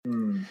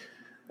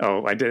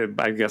Oh, I did.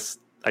 I guess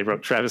I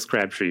wrote Travis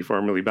Crabtree,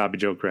 formerly Bobby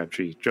Joe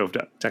Crabtree, drove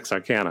to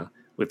Texarkana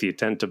with the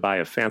intent to buy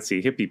a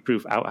fancy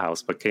hippie-proof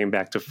outhouse, but came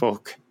back to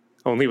Folk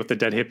only with a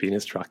dead hippie in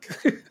his truck.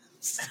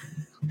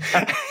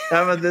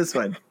 How about this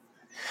one?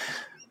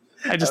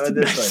 I just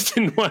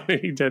didn't want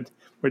any dead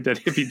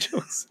hippie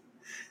jokes.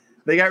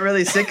 They got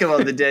really sick of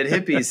all the dead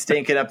hippies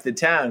stinking up the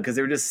town because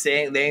they were just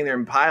laying there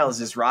in piles,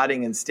 just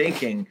rotting and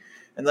stinking.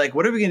 And like,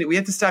 what are we going to do? We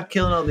have to stop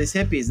killing all these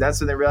hippies.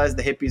 That's when they realized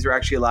the hippies were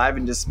actually alive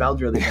and just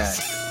smelled really bad.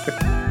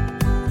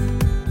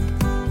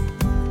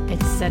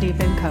 It's Seti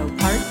Bimco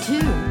Part 2,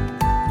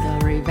 The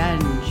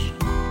Revenge.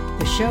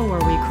 The show where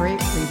we create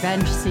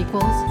revenge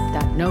sequels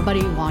that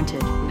nobody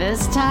wanted.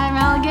 This time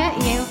I'll get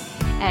you.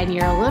 And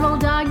your little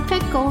dog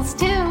Pickles,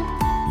 too.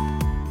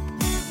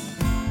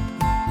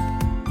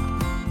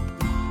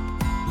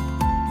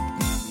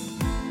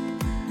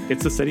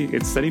 It's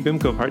Seti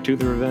Bimco Part 2,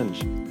 The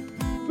Revenge.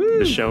 Woo!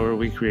 The show where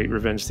we create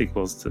revenge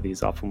sequels to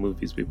these awful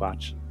movies we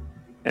watch.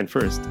 And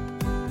first,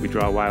 we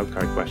draw a wild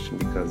card question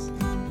because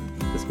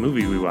this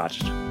movie we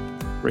watched,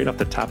 right off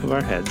the top of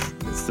our heads,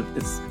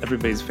 it's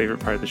everybody's favorite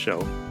part of the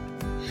show.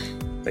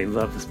 They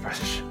love this part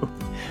of the show.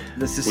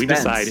 The suspense. We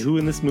decide who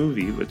in this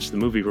movie, which the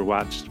movie we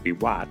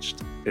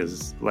watched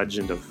is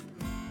Legend of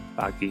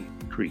Boggy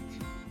Creek.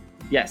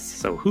 Yes.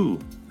 So who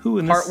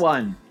in this? Part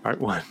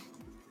one.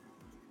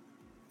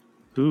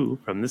 Who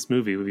from this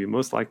movie would be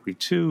most likely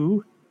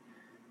to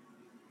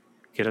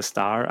get a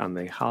star on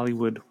the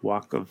Hollywood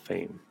Walk of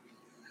Fame?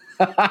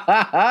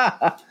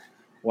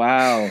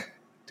 Wow.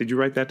 Did you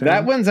write that down?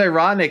 That one's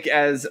ironic.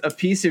 As a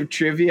piece of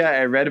trivia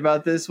I read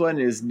about this one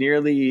is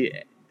nearly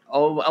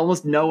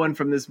almost no one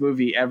from this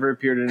movie ever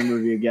appeared in a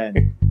movie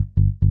again.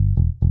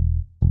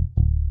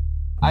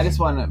 I just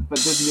want to, but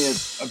there's going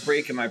to be a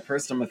break in my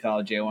personal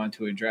mythology I want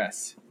to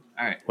address.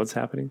 All right. What's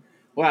happening?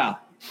 Wow.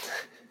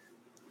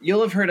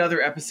 You'll have heard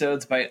other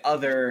episodes by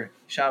other,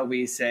 shall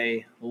we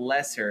say,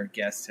 lesser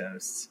guest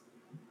hosts.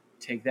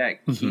 Take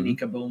that, Keeny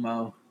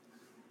Kabumo.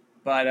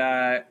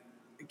 But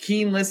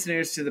keen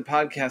listeners to the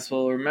podcast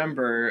will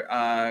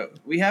remember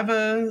we have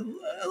a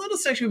little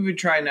section we've been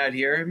trying out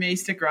here. It may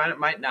stick around, it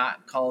might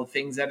not, called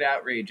Things That Are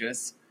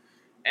Outrageous.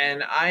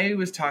 And I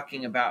was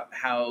talking about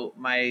how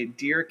my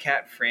dear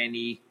cat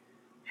Franny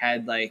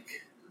had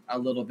like a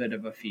little bit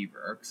of a fever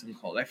or some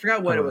cold. I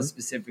forgot what it was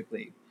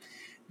specifically.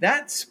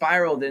 That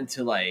spiraled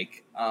into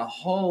like a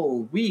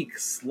whole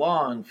week's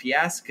long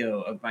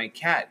fiasco of my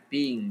cat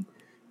being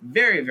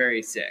very,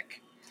 very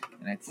sick.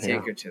 And I had to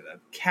take her to the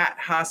cat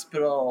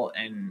hospital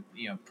and,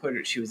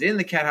 she was in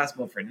the cat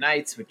hospital for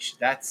nights, which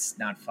that's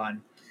not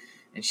fun.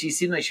 And she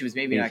seemed like she was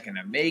maybe not going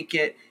to make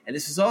it. And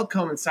this was all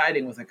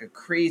coinciding with like a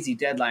crazy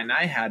deadline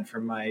I had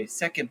for my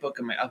second book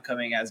of my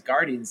upcoming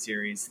Asgardian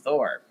series,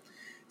 Thor.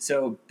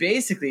 So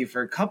basically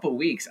for a couple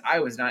weeks, I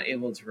was not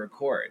able to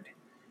record.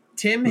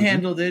 Tim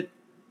handled it,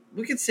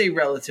 we could say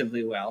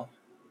relatively well.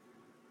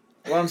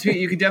 Well,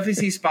 you could definitely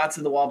see spots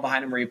in the wall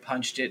behind him where he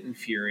punched it in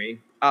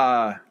fury.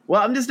 Well,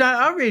 I'm just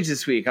not outraged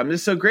this week. I'm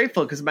just so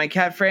grateful because my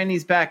cat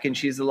Franny's back and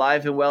she's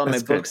alive and well and my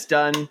book's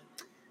done.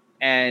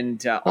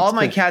 And all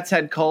my cats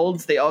had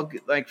colds. They all,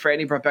 like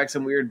Franny brought back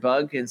some weird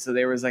bug. And so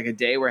there was like a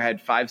day where I had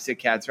 5 sick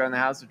cats around the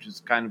house, which was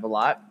kind of a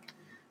lot.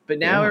 But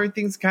now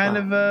everything's kind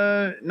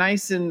of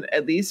nice and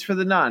at least for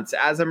the nonce.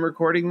 As I'm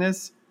recording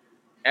this,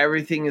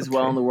 everything is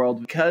well in the world.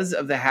 Because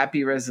of the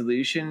happy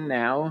resolution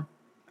now,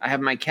 I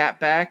have my cat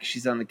back.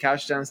 She's on the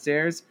couch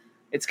downstairs.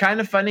 It's kind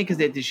of funny because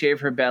they had to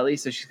shave her belly,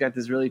 so she's got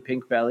this really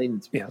pink belly,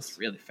 and it's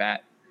really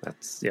fat.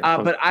 That's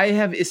but I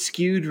have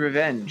eschewed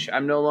revenge.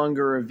 I'm no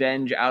longer a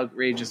revenge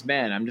outrageous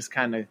man. I'm just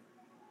kind of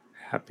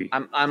happy.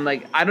 I'm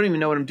like, I don't even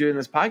know what I'm doing in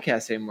this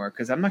podcast anymore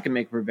because I'm not going to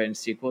make revenge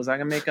sequels. I'm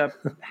going to make a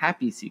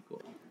happy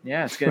sequel.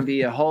 Yeah, it's going to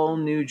be a whole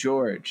new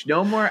George.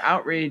 No more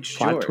outraged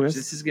Plot George. twist.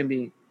 This is going to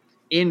be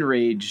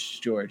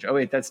enraged George. Oh,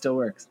 wait, that still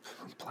works.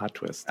 Plot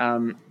twist.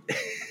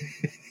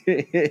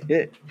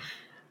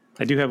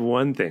 I do have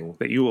one thing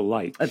that you will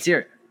like. Let's hear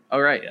it.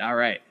 All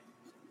right.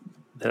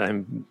 That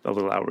I'm a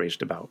little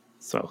outraged about.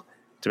 So,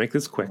 to make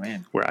this quick,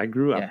 where I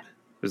grew up,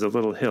 there's a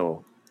little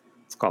hill.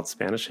 It's called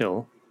Spanish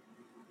Hill,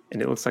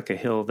 and it looks like a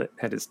hill that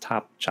had its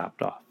top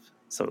chopped off.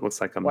 So it looks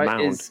like a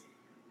mound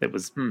that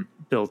was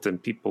built,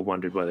 and people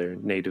wondered whether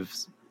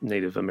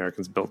Native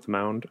Americans built the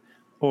mound,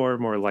 or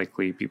more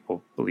likely,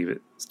 people believe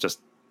it's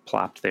just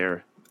plopped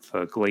there with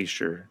a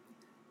glacier.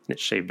 And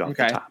it's shaved off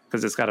the top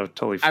because it's got a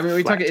totally flat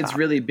we talking top. It's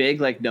really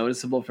big, like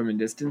noticeable from a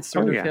distance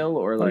sort of hill,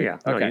 or like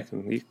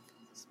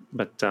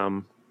but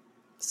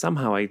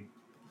somehow I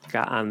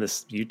got on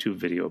this YouTube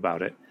video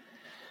about it,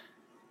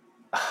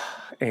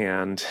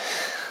 and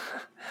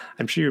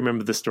I'm sure you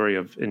remember the story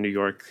of in New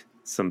York,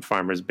 some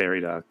farmers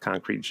buried a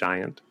concrete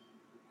giant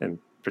and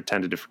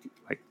pretended to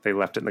they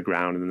left it in the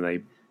ground, and then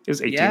it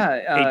was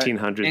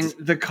 1800s.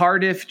 And the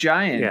Cardiff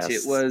Giant. Yes.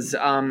 It was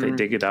they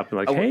dig it up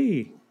and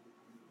hey.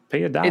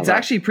 Pay $1. It's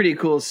actually a pretty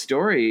cool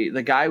story.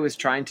 The guy was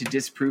trying to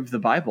disprove the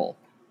Bible.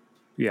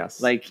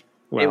 Yes. It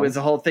was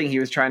a whole thing. He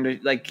was trying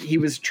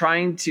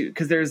to,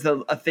 because there's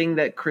a thing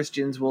that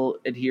Christians will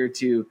adhere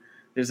to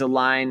There's a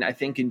line, I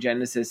think, in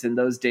Genesis, in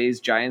those days,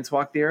 giants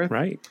walked the earth.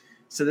 Right.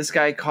 So this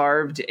guy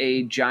carved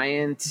a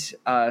giant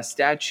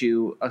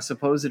statue, a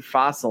supposed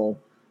fossil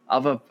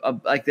of a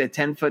like the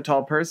 10-foot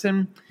tall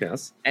person.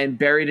 Yes. And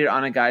buried it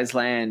on a guy's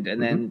land,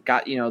 and then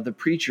got the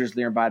preachers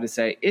nearby to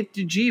say it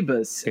to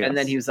Jeebus, and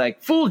then he was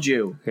like, "Fooled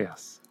you."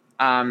 Yes.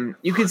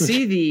 You can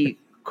see the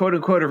quote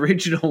unquote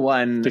original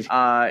one.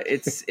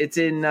 It's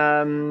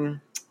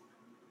in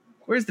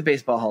where's the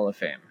Baseball Hall of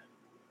Fame?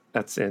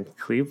 That's in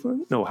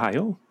Cleveland,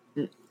 Ohio.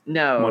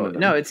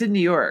 No, it's in New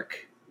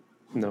York.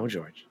 No,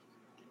 George.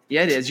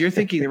 Yeah, it is. You're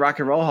thinking the Rock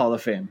and Roll Hall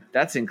of Fame.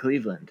 That's in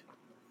Cleveland.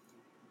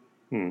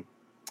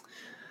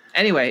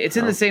 Anyway, it's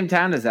in the same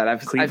town as that.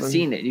 I've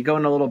seen it. You go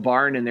in a little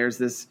barn and there's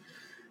this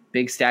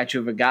big statue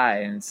of a guy,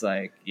 and it's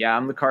like, yeah,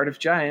 I'm the Cardiff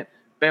Giant.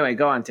 But anyway,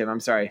 go on, Tim. I'm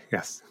sorry.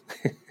 Yes.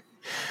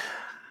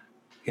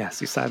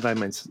 Yes, you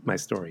sidelined my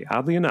story.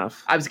 Oddly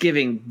enough, I was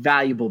giving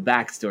valuable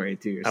backstory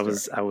to your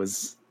story.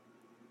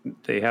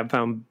 They have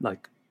found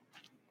like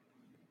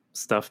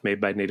stuff made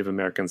by Native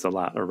Americans a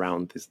lot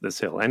around this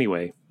hill.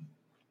 Anyway,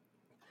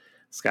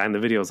 this guy in the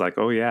video is like,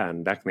 oh yeah,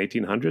 and back in the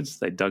 1800s,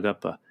 they dug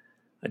up a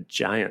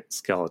giant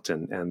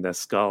skeleton, and the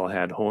skull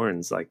had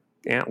horns like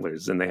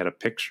antlers, and they had a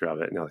picture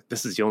of it. And they're like,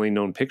 this is the only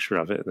known picture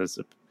of it. And there's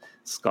a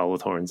skull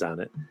with horns on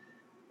it.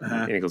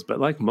 And he goes, but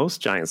like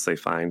most giants they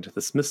find,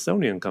 the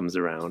Smithsonian comes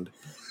around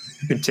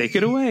and take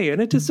it away,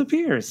 and it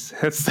disappears.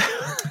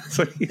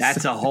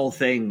 That's a whole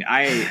thing.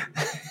 I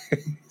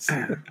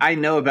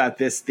know about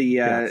this.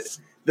 The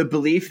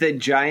belief that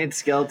giant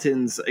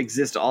skeletons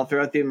exist all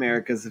throughout the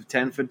Americas of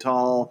 10-foot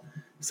tall,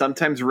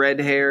 sometimes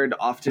red-haired,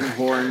 often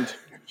horned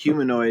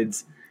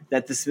humanoids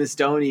that the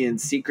Smithsonian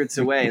secrets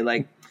away.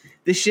 Like,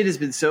 this shit has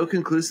been so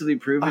conclusively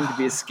proven to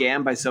be a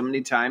scam by so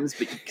many times,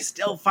 but you can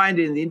still find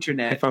it in the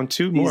internet. I found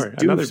two more.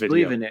 Another video.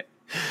 Believe in it.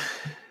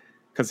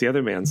 Because the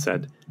other man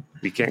said,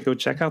 we can't go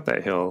check out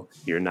that hill.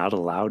 You're not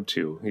allowed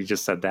to. He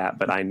just said that,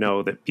 but I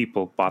know that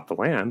people bought the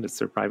land. It's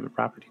their private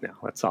property now.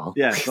 That's all.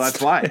 Yeah, so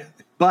that's why.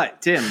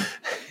 But, Tim,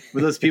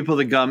 were those people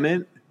the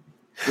government?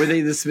 Were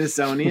they the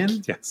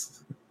Smithsonian? Yes.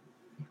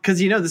 Because,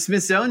 the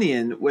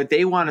Smithsonian, what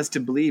they want us to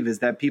believe is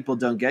that people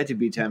don't get to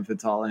be 10 foot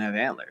tall and have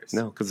antlers.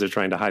 No, because they're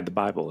trying to hide the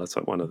Bible. That's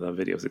what one of the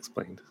videos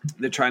explained.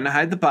 They're trying to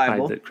hide the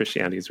Bible. Hide that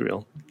Christianity is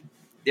real.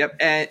 Yep.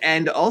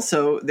 And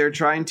also, they're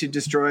trying to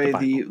destroy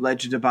the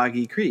Legend of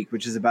Boggy Creek,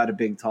 which is about a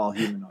big, tall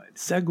humanoid.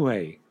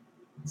 Segue.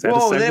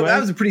 Whoa,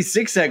 that was a pretty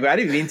sick segue. I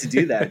didn't mean to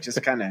do that.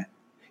 Just kind of.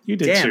 You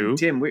did too.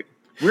 Tim, we're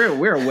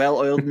a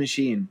well-oiled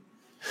machine.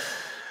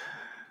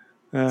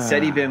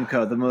 SETI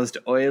BIMCO, the most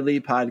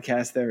oily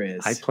podcast there is.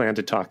 I plan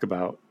to talk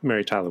about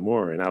Mary Tyler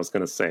Moore, and I was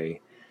going to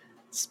say,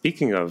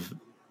 speaking of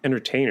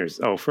entertainers,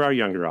 for our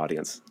younger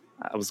audience,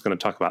 I was going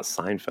to talk about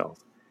Seinfeld.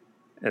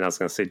 And I was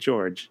going to say,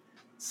 George,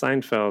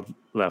 Seinfeld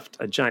left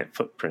a giant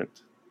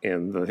footprint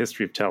in the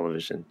history of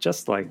television,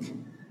 just like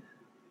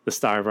the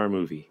star of our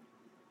movie,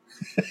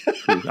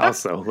 who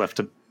also left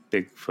a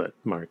big foot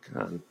mark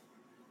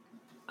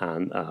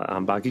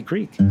on Boggy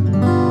Creek.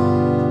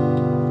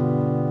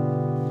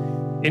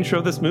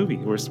 Intro this movie.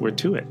 We're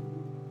to it.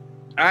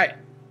 All right.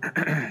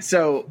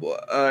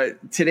 So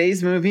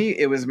today's movie,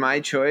 it was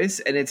my choice,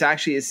 and it's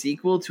actually a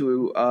sequel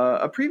to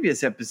a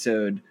previous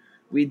episode.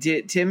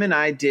 Tim and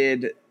I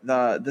did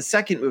the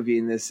second movie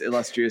in this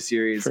illustrious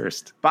series.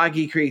 First.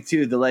 Boggy Creek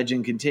 2, The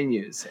Legend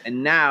Continues.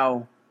 And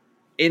now,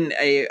 in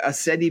a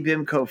SETI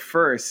BIMCO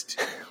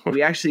first,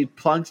 we actually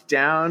plunked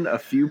down a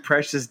few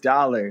precious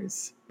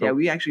dollars. Yeah,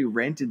 we actually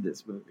rented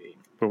this movie.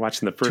 We're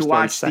watching the first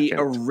one second. To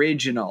watch the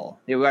original.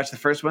 Yeah, we watched the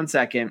first one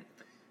second.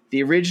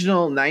 The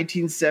original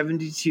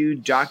 1972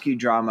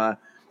 docudrama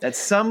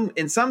that's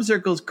in some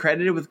circles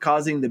credited with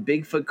causing the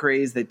Bigfoot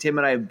craze that Tim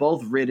and I have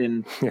both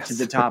ridden to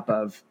the top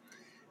of.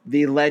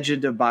 The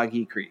Legend of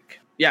Boggy Creek.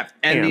 Yeah,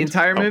 and the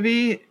entire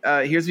movie,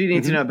 here's what you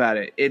need to know about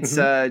it. It's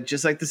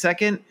just like the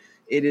second.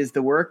 It is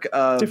the work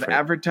of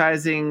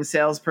advertising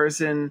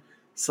salesperson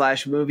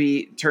 /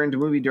 movie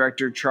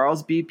director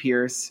Charles B.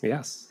 Pierce,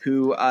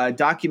 who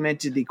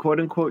documented the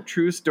quote-unquote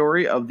true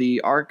story of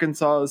the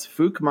Arkansas's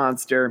Fook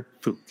monster.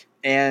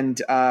 And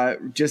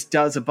just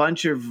does a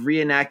bunch of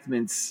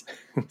reenactments,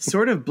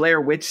 sort of Blair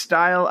Witch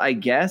style, I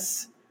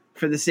guess,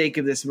 for the sake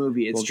of this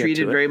movie. It's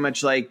treated very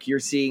much like you're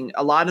seeing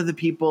a lot of the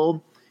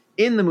people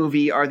in the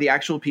movie are the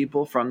actual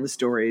people from the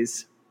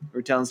stories.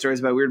 We're telling stories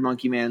about Weird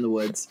Monkey Man in the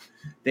Woods.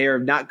 They are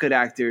not good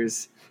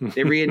actors.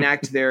 They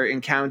reenact their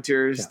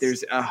encounters. Yes.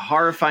 There's a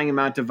horrifying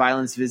amount of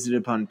violence visited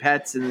upon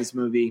pets in this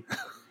movie.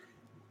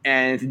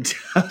 And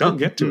don't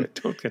get to it.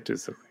 Don't get to it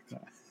so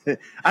quick.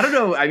 I don't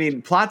know. I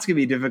mean, plots can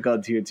be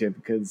difficult here too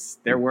because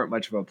there weren't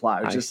much of a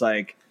plot. It was just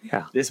like,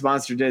 this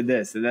monster did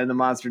this, and then the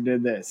monster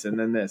did this, and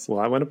then this. Well,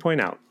 I want to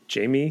point out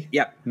Jamie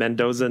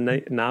Mendoza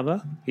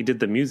Nava. He did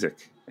the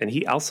music, and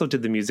he also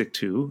did the music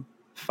to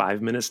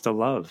 5 Minutes to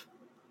Love.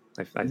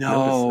 I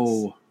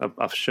no,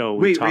 a show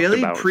we talked really?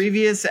 About.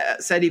 Previous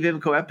SETI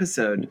BIMCO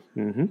episode.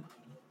 Mm-hmm.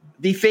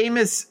 The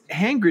famous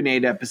hand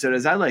grenade episode,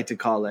 as I like to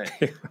call it.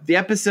 The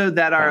episode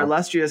that our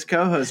illustrious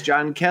co-host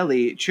John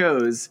Kelly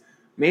chose,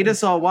 made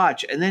us all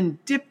watch, and then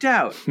dipped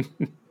out.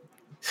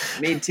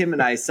 made Tim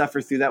and I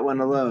suffer through that one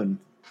alone.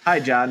 Hi,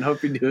 John.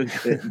 Hope you're doing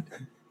good.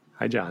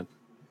 Hi, John.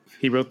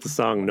 He wrote the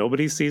song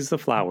 "Nobody Sees the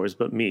Flowers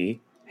But Me."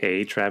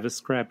 Hey,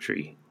 Travis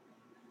Crabtree.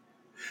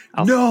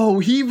 No,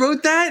 he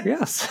wrote that?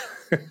 Yes.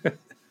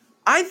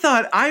 I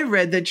thought I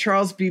read that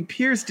Charles B.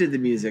 Pierce did the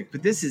music,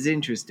 but this is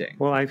interesting.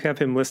 Well, I have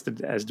him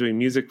listed as doing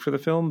music for the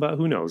film, but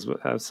who knows?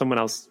 Someone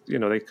else,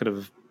 they could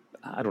have,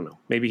 I don't know.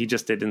 Maybe he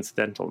just did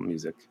incidental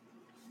music.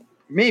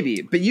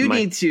 Maybe, but you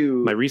need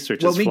to... My research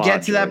is flawed, when we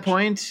get to George. that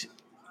point,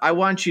 I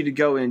want you to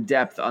go in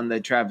depth on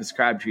the Travis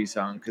Crabtree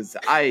song, because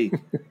I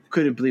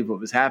couldn't believe what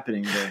was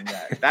happening during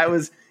that. That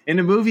was, in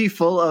a movie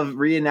full of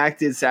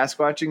reenacted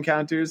Sasquatch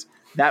encounters,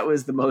 that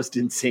was the most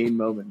insane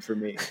moment for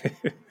me.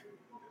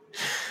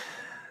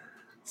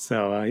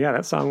 So,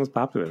 that song was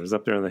popular. It was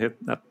up there on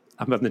up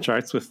on the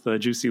charts with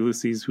Juicy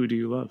Lucy's "Who Do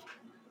You Love?"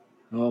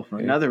 Oh,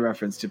 another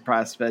reference to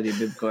Prosperity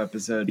Biblical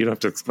episode. You don't have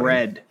to explain.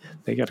 Bread.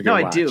 They got to go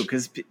watch. I do,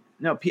 because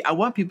I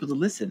want people to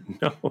listen.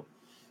 No.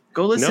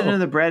 Go listen to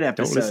the Bread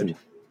episode. Don't listen.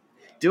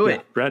 Do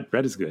it. Bread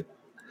is good.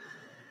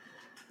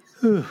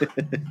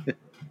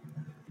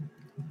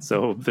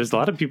 So there's a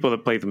lot of people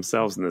that play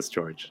themselves in this,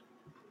 George.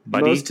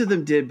 Most of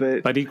them did,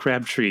 but... Buddy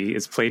Crabtree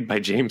is played by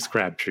James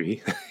Crabtree.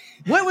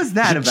 What was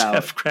that about?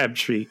 Jeff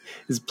Crabtree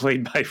is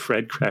played by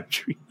Fred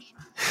Crabtree.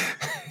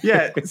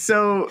 Yeah,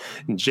 so...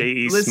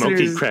 J.E.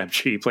 Smokey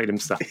Crabtree played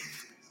himself.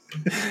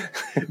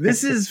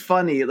 This is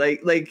funny.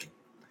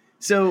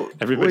 So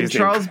when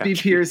Charles B.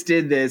 Pierce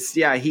did this,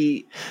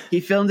 he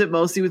filmed it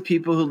mostly with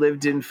people who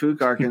lived in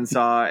Fuke,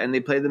 Arkansas, and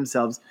they played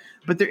themselves.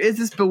 But there is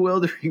this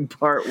bewildering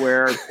part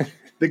where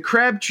the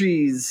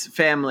Crabtree's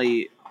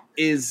family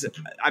is,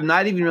 I'm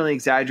not even really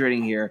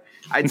exaggerating here,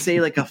 I'd say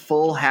a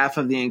full half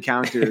of the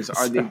encounters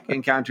are the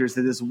encounters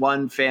that this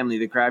one family,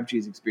 the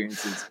Crabtrees,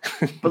 experiences.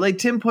 But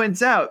Tim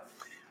points out,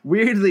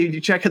 weirdly, when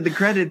you check out the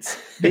credits,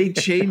 they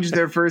change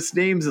their first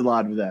names, a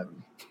lot of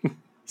them.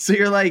 So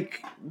you're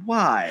like,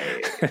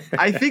 why?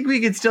 I think we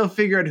can still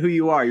figure out who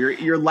you are.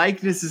 Your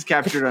likeness is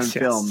captured on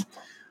film.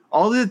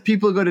 All the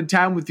people who go to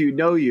town with you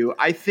know you.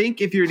 I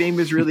think if your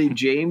name is really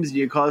James and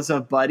you call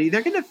yourself Buddy,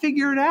 they're going to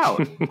figure it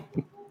out.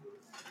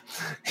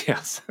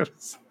 Yes.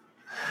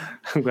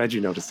 I'm glad you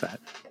noticed that.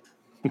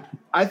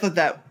 I thought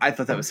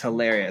that was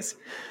hilarious.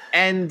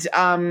 And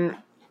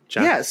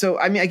John. So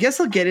I guess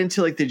I'll get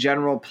into the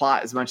general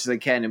plot as much as I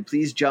can, and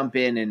please jump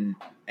in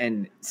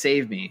and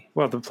save me.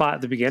 Well, the plot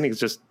at the beginning is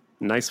just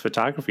nice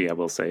photography, I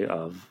will say,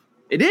 of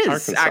it is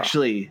Arkansas.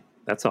 Actually.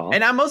 That's all.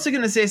 And I'm also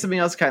going to say something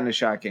else kind of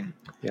shocking.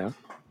 Yeah.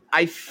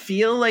 I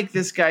feel like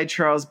this guy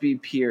Charles B.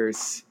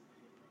 Pierce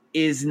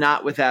is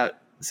not without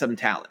some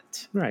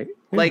talent. Right.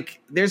 Yeah.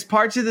 There's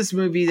parts of this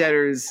movie that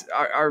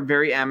are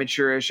very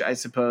amateurish, I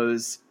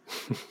suppose.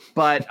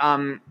 But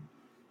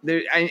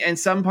there and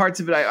some parts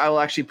of it I will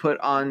actually put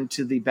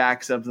onto the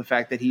backs of the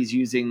fact that he's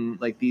using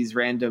these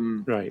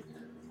random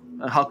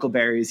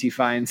huckleberries he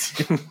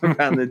finds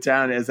around the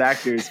town as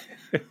actors.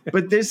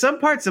 But there's some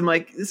parts I'm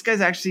like, this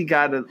guy's actually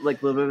got a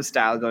little bit of a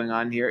style going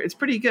on here. It's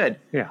pretty good.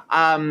 Yeah.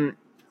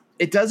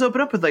 It does open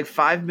up with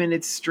 5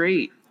 minutes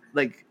straight.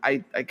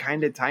 I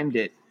kind of timed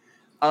it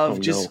of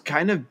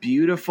kind of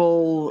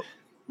beautiful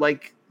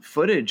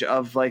footage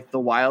of the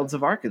wilds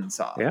of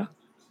Arkansas. Yeah.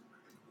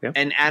 Yep.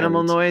 And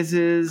animal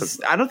noises.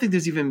 I don't think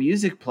there's even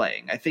music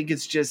playing. I think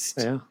it's just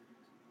and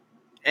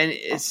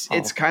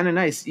it's kind of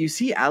nice. You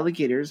see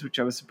alligators, which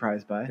I was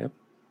surprised by. Yep.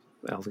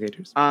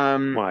 Alligators.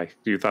 Why?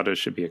 You thought it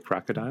should be a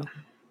crocodile?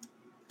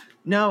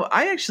 No,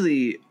 I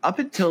actually up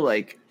until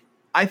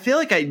I feel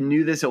like I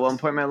knew this at one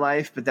point in my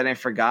life, but then I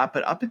forgot.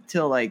 But up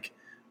until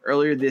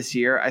earlier this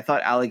year, I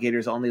thought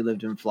alligators only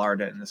lived in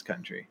Florida in this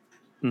country.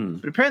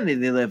 But apparently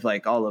they live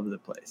all over the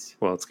place.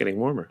 Well, it's getting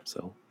warmer,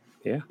 so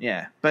yeah.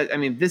 Yeah, but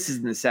this is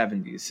in the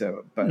 70s,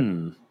 so but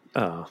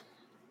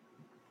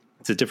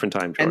it's a different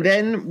time, George. And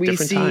then we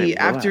different see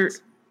time. after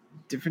Relax.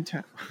 different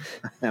time.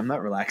 I'm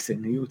not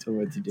relaxing. You tell me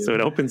what to do. So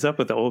it opens up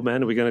with the old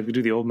man. Are we going to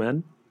do the old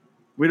man?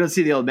 We don't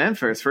see the old man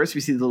first. First,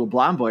 we see the little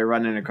blonde boy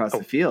running across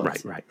the field.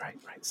 Right.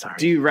 Sorry.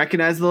 Do you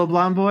recognize the little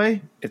blonde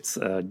boy? It's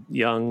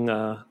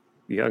young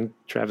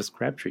Travis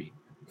Crabtree.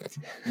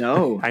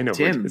 No, I know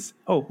Tim. who it is.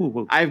 Oh,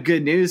 who? I have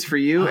good news for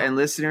you and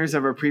listeners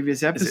of our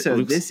previous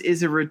episode. This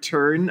is a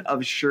return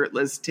of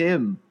shirtless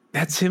Tim.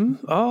 That's him?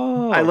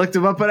 Oh. I looked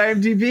him up on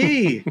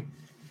IMDb.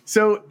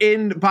 So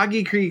in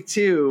Boggy Creek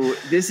 2,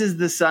 this is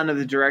the son of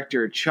the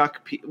director,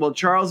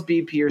 Charles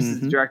B. Pierce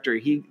is the director.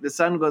 The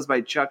son goes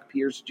by Chuck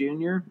Pierce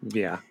Jr.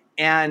 Yeah.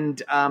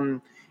 And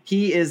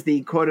he is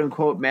the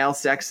quote-unquote male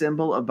sex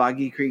symbol of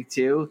Boggy Creek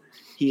 2.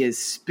 He is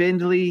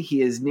spindly.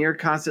 He is near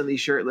constantly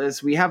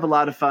shirtless. We have a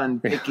lot of fun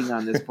picking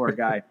on this poor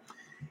guy.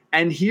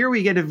 And here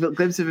we get a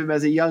glimpse of him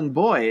as a young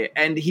boy.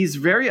 And he's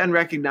very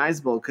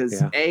unrecognizable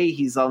because A,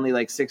 he's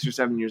only 6 or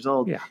 7 years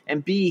old. Yeah.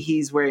 And B,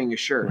 he's wearing a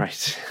shirt.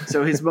 Right.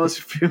 So his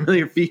most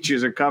familiar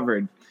features are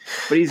covered.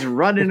 But he's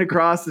running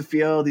across the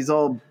field. He's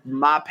all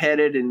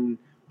mop-headed and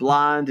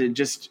blonde and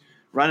just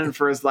running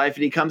for his life.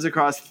 And he comes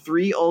across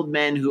 3 old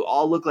men who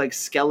all look like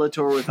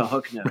Skeletor with a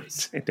hook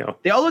nose. I know.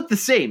 They all look the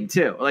same,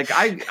 too.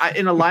 I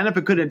in a lineup,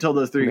 I couldn't tell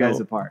those 3 guys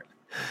apart.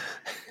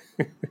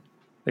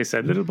 They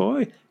said, "Little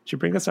boy, did you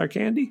bring us our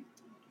candy?"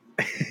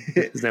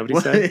 Is that what he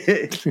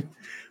said?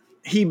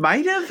 He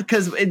might have,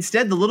 because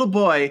instead the little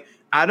boy,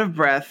 out of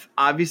breath,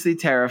 obviously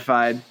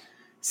terrified,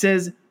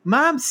 says,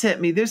 "Mom sent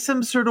me. There's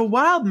some sort of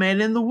wild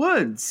man in the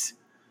woods."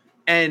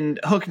 And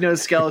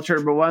Hook-Nosed Skeleton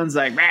number one's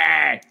like,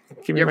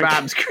 "Your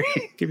mom's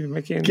great. Give me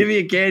my candy. Give me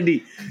a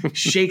candy."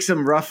 Shakes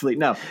him roughly.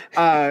 No.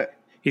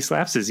 He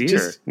slaps his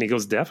ear, and he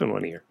goes deaf in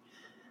one ear.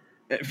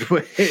 And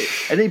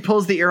then he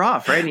pulls the ear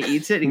off, right? And he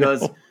eats it, and he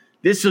goes,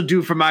 "This'll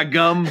do for my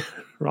gum."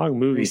 Wrong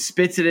movie. And he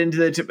spits it into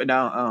the tip.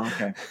 No. Oh,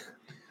 okay.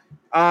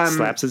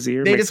 Slaps his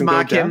ear. They makes just him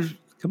mock go him. deaf.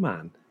 Come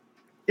on.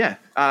 Yeah.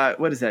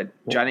 What is that?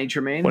 Johnny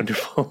Tremaine?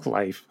 Wonderful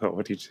Life. Oh,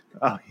 what did you...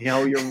 Oh,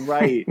 you're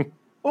right.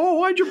 Oh,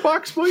 why'd you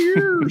box my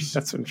ears?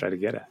 That's what I'm trying to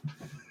get at.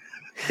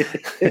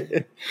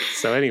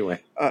 So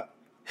anyway.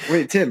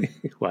 Wait, Tim.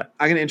 What?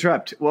 I'm going to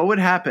interrupt. What would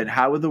happen?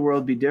 How would the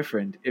world be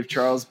different if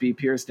Charles B.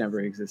 Pierce never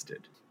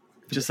existed?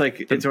 Just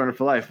like It's a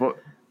Wonderful Life. Well,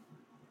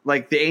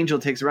 like the angel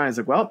takes around. He's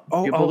like, "Well,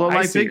 you pulled on I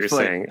my see what you're Bigfoot."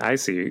 saying. I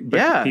see.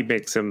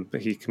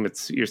 But he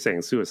commits, you're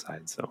saying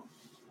suicide. So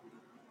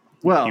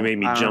well, you made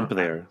me jump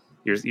there.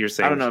 You're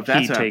saying I don't know if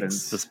that's he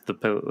takes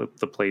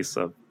the place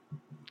of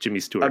Jimmy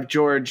Stewart. Of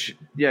George,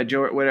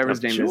 whatever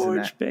his name is.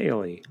 George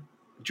Bailey.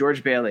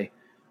 George Bailey.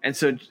 And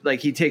so,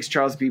 like, he takes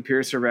Charles B.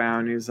 Pierce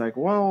around. He's like,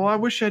 "Well, I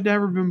wish I'd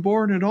never been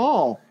born at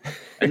all."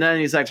 And then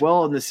he's like,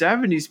 "Well, in the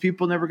 70s,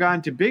 people never got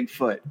into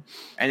Bigfoot.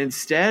 And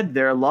instead,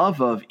 their love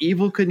of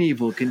Evel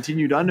Knievel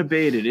continued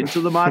unabated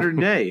into the modern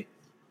day."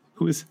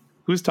 Who's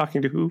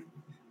talking to who?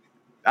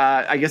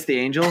 I guess the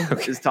angel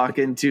is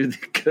talking to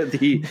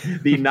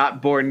the not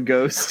born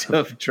ghost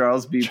of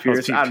Charles B.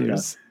 Pierce. I don't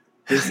know.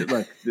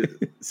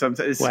 Sometimes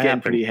this is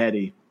getting pretty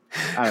heady.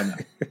 I don't know.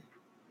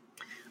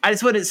 I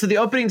just wanted, so the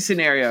opening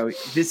scenario,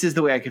 this is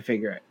the way I could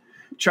figure it.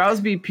 Charles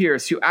B.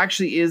 Pierce, who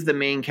actually is the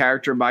main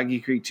character of Boggy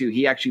Creek 2,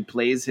 he actually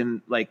plays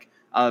him like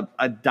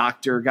a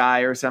doctor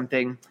guy or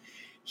something.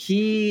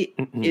 He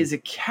is a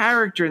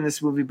character in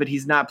this movie, but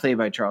he's not played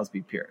by Charles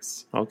B.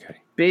 Pierce. Okay.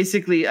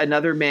 Basically,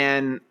 another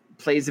man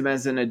plays him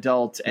as an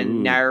adult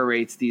and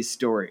narrates these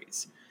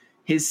stories.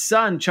 His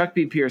son, Chuck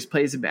B. Pierce,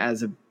 plays him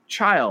as a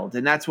child,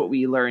 and that's what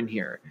we learn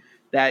here.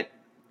 That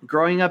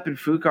growing up in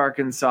Fuke,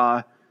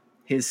 Arkansas,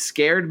 his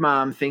scared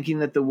mom, thinking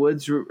that the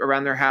woods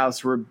around their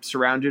house were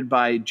surrounded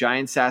by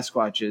giant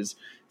Sasquatches,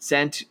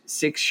 sent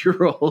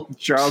 6-year-old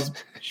Charles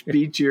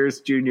B. Pierce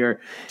Jr.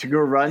 to go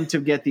run to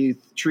get the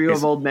trio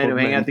of old men who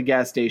hang out at the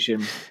gas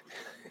station.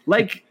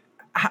 Like,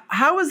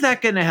 how is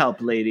that going to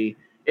help, lady?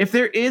 If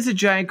there is a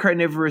giant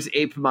carnivorous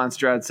ape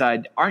monster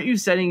outside, aren't you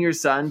sending your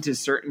son to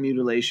certain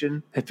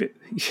mutilation?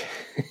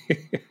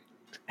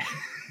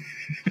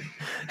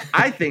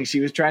 I think she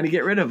was trying to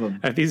get rid of him.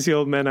 Are these the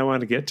old men I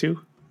want to get to?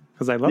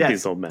 Because I love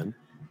these old men.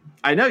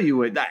 I know you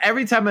would.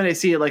 Every time when I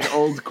see like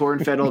old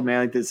corn-fed old man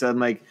like this, I'm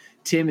like,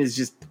 Tim is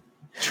just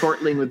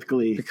chortling with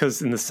glee.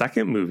 Because in the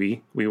second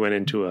movie, we went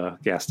into a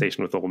gas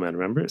station with old men.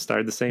 Remember? It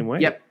started the same way.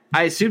 Yep.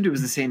 I assumed it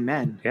was the same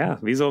men. Yeah.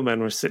 These old men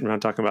were sitting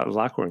around talking about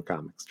Lockhorn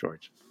comics,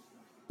 George.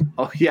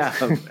 Oh, yeah.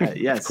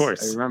 Yes. Of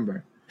course. I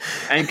remember.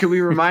 And can we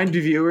remind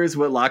viewers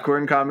what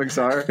Lockhorn comics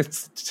are?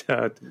 It's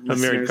a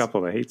married couple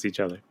that hates each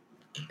other.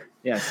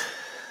 Yes.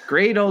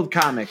 Great old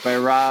comic by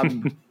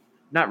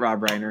not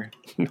Rob Reiner.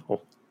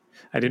 No.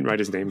 I didn't write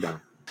his name down.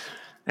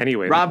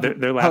 Anyway,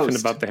 they're laughing Host.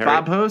 about the hairy...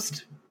 Bob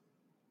Host?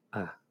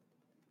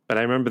 But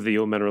I remember the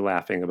old men were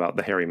laughing about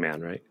the hairy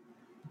man, right?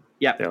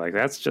 Yeah. They're like,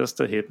 that's just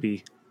a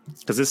hippie.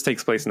 Because this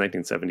takes place in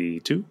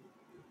 1972.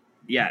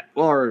 Yeah.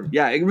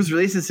 It was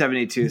released in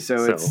 72,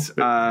 so it's...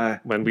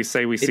 when we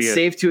say see it... It's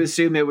safe to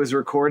assume it was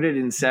recorded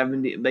in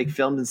 70, like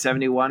filmed in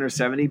 71 or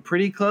 70,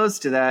 pretty close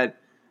to that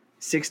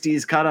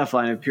 60s cutoff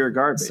line of pure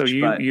garbage. So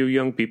you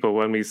young people,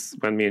 when me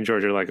and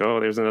George are like, oh,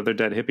 there's another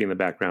dead hippie in the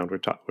background,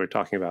 we're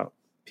talking about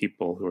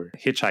people who were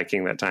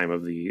hitchhiking that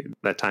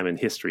time in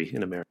history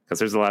in America, because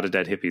there's a lot of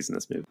dead hippies in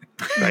this movie,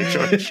 right,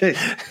 George?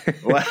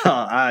 Well,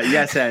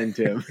 yes, and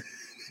Tim.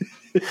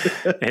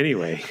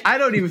 Anyway, I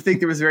don't even think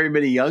there was very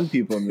many young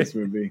people in this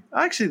movie.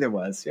 Actually, there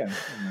was. Yeah.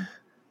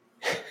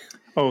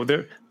 Oh,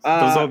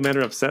 those old men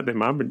are upset that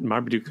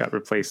Marmaduke got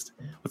replaced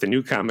with a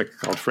new comic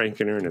called Frank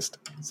and Ernest.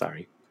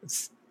 Sorry.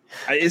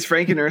 Is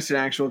Frank and Ernest an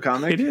actual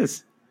comic? It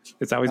is.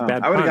 It's always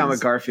bad. I would have gone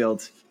with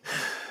Garfield.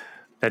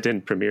 That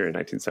didn't premiere in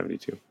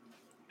 1972.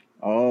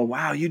 Oh,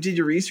 wow. You did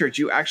your research.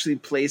 You actually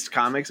placed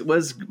comics.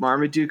 Was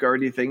Marmaduke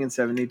already a thing in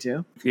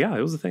 72? Yeah,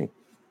 it was a thing.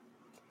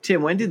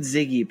 Tim, when did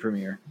Ziggy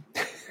premiere?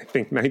 I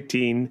think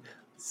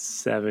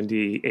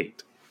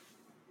 1978.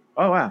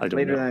 Oh, wow.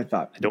 Later than I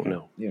thought. I don't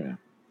know. Yeah.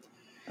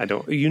 I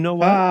don't. You know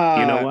what?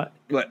 You know what?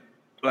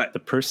 What? The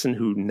person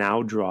who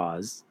now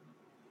draws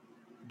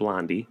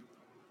Blondie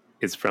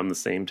is from the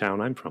same town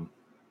I'm from.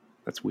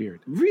 That's weird.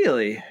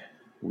 Really?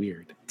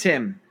 Weird.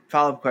 Tim,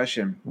 follow-up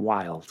question.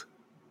 Wild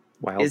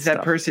is stuff.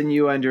 That person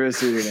you under a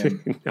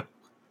pseudonym? No.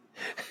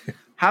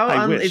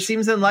 It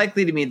seems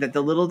unlikely to me that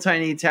the little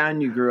tiny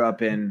town you grew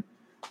up in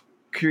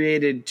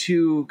created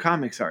two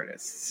comics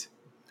artists.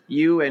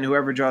 You and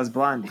whoever draws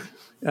Blondie.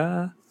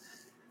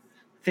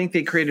 think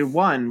they created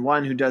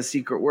one who does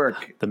secret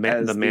work. The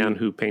man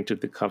who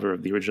painted the cover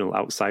of the original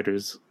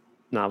Outsiders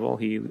novel.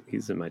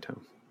 He's in my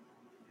town.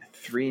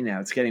 3 now.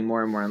 It's getting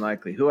more and more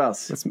unlikely. Who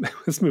else?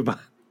 Let's move on.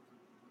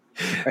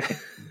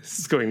 This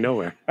is going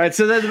nowhere. All right.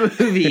 So then the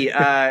movie,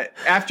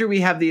 after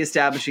we have the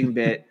establishing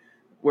bit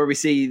where we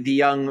see the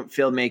young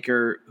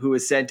filmmaker who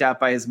was sent out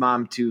by his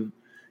mom to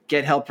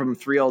get help from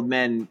 3 old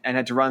men and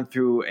had to run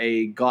through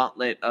a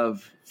gauntlet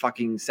of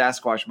fucking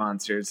Sasquatch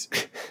monsters.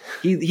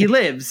 He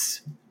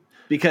lives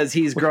because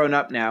he's grown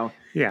up now.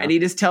 Yeah. And he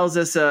just tells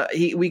us,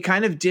 we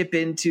kind of dip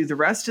into the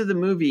rest of the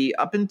movie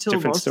up until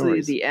Different mostly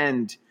stories. the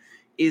end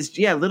is,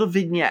 little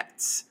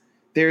vignettes.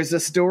 There's a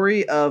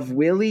story of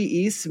Willie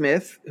E.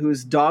 Smith,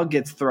 whose dog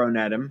gets thrown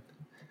at him.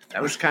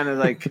 That was kind of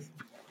like,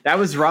 that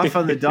was rough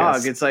on the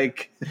dog. Yes. It's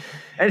like,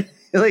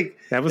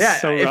 that was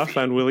so rough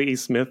on Willie E.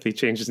 Smith. He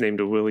changed his name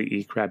to Willie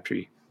E.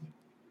 Crabtree.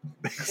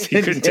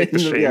 He couldn't take the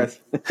shame. Yes.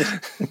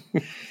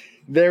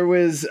 There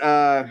was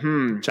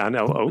John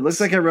L. Oakes. It looks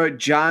like I wrote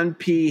John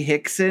P.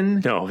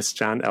 Hickson. No, it's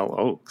John L.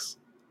 Oakes.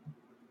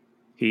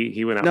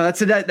 He went out. No,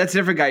 that's a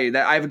different guy.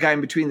 I have a guy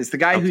in between this. The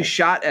guy who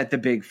shot at the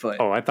Bigfoot.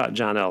 Oh, I thought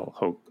John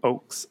L.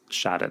 Oakes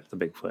shot at the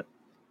Bigfoot.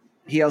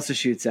 He also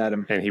shoots at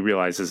him. And he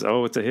realizes,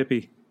 oh, it's a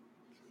hippie.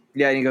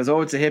 Yeah, and he goes,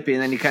 oh, it's a hippie.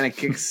 And then he kind of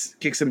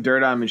kicks some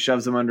dirt on him and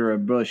shoves him under a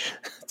bush.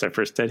 It's our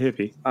first dead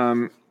hippie.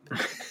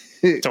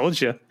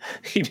 Told you.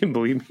 He didn't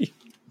believe me.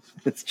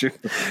 That's true.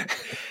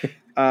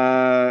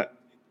 Wow,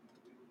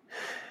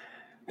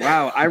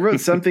 I wrote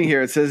something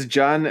here. It says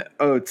John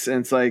Oates, and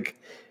it's like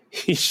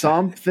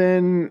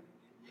something...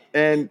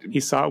 And he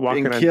saw it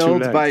walking on 2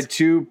 killed legs. by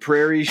 2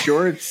 prairie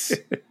shorts.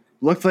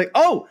 Looked like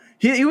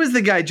he was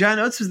the guy. John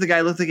Oates was the guy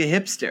who looked like a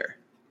hipster.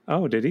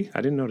 Oh, did he?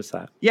 I didn't notice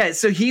that. Yeah,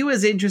 so he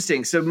was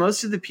interesting. So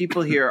most of the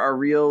people here are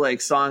real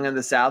like Song of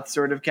the South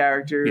sort of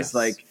characters. Yes.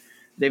 Like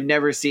they've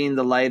never seen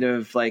the light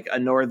of like a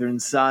northern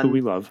sun. Who we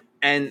love.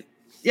 And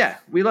yeah,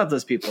 we love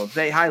those people.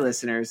 Hi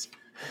listeners.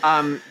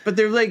 But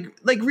they're like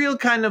real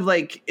kind of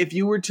like if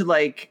you were to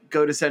like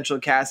go to central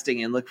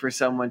casting and look for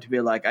someone to be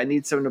like, I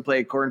need someone to play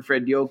a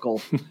corn-fed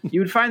yokel,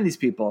 you would find these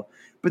people.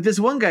 But this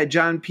one guy,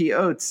 John P.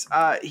 Oates,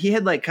 he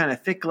had like kind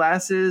of thick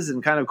glasses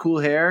and kind of cool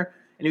hair,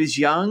 and he was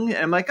young.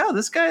 And I'm like, oh,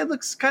 this guy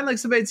looks kind of like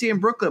somebody I'd see in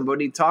Brooklyn. But when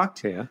he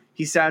talked,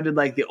 he sounded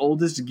like the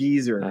oldest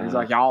geezer. He's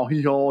like, y'all.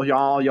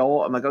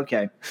 I'm like,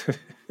 okay.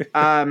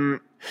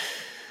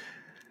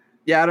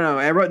 Yeah, I don't know.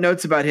 I wrote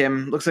notes about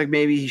him. Looks like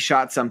maybe he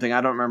shot something.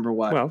 I don't remember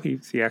what. Well, he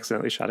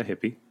accidentally shot a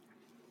hippie.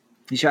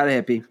 He shot a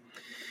hippie.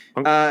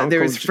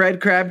 There was Fred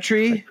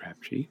Crabtree.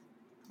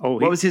 Oh,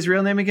 what was his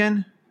real name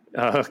again?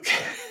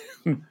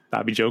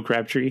 Bobby Joe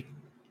Crabtree.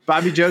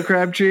 Bobby Joe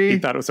Crabtree. He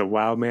thought it was a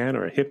wild man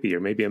or a hippie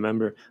or maybe a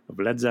member of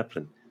Led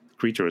Zeppelin. The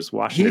creature was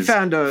washing his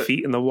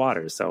feet in the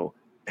water, so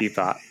he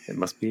thought it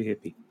must be a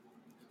hippie.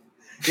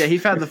 Yeah, he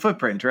found the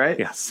footprint, right?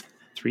 Yes.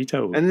 3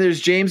 toes. And then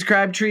there's James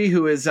Crabtree,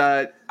 who is,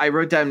 I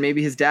wrote down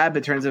maybe his dad,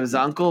 but it turns out his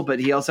uncle, but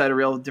he also had a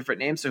real different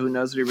name, so who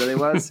knows what he really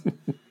was.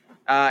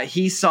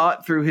 He saw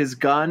it through his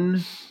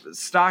gun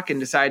stock and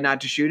decided not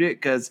to shoot it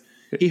because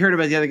he heard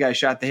about the other guy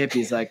shot the hippie.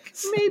 He's like,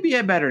 maybe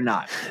I better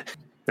not.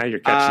 Now you're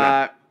catching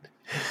up.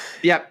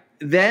 Yep.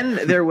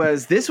 Then there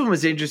was, this one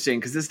was interesting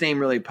because this name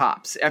really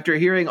pops. After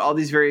hearing all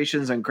these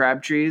variations on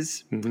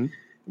Crabtrees,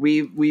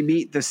 we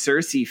meet the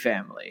Cersei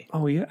family.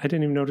 Oh, yeah. I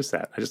didn't even notice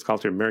that. I just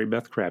called her Mary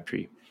Beth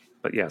Crabtree.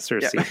 But yeah,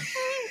 Cersei. Yeah.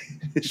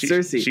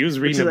 Cersei. She was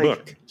reading a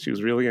book. She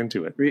was really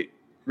into it.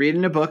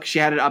 Reading a book. She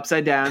had it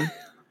upside down.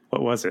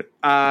 What was it?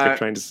 I kept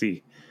trying to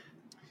see.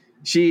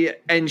 She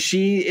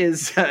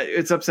is.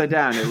 It's upside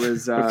down. It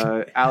was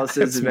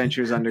Alice's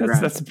Adventures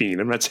Underground. That's mean.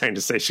 I'm not trying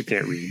to say she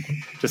can't read.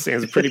 Just saying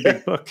it's a pretty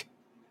big book.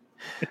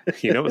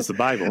 You know, it's the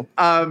Bible.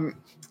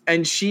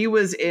 And she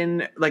was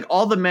in like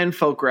all the men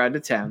folk were out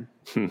of town,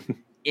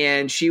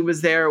 and she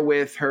was there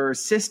with her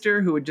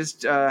sister who had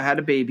just had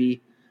a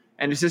baby.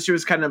 And her sister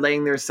was kind of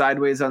laying there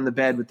sideways on the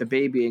bed with the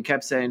baby and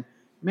kept saying,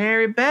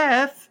 Mary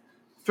Beth,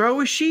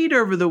 throw a sheet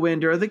over the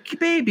window or the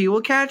baby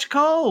will catch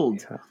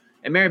cold. Yeah.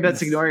 And Mary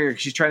Beth's ignoring her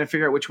because she's trying to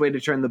figure out which way to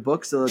turn the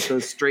book so that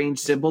those strange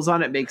symbols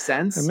on it make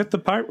sense. I'm at the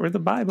part where the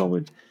Bible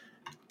would...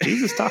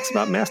 Jesus talks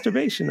about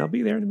masturbation. I'll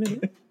be there in a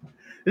minute.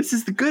 This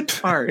is the good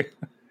part.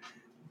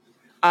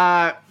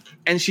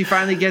 And she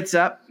finally gets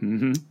up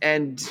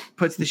and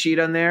puts the sheet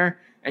on there.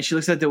 And she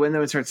looks out the window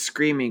and starts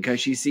screaming because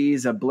she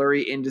sees a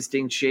blurry,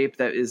 indistinct shape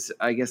that is,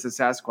 I guess, a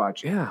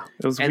Sasquatch. Yeah,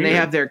 it was and weird. They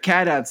have their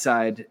cat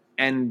outside,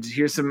 and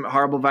here's some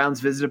horrible violence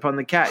visited upon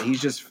the cat.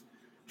 He's just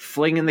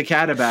flinging the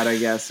cat about, I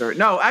guess. Or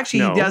no,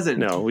 actually, he doesn't.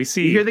 No, we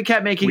see. You hear the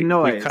cat making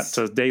noise. We cut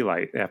to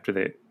daylight after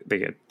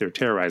they're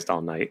terrorized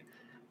all night,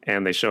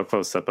 and they show a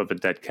close up of a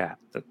dead cat.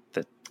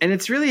 And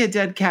it's really a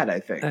dead cat, I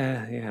think.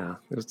 Yeah,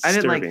 it was I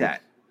didn't like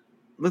that.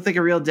 Looked like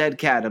a real dead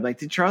cat. I'm like,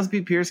 did Charles B.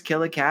 Pierce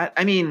kill a cat?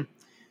 I mean.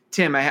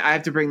 Tim, I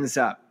have to bring this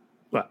up.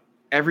 What?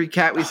 Every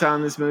cat we saw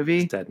in this movie...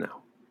 It's dead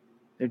now.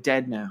 They're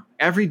dead now.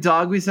 Every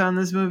dog we saw in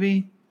this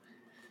movie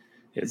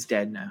is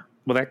dead now.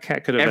 Well, that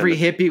cat could have every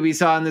hippie we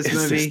saw in this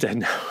movie is dead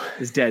now.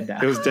 Is dead now.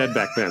 It was dead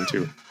back then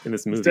too in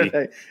this movie.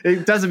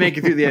 It doesn't make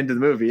it through the end of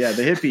the movie. Yeah,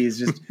 the hippie is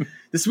just.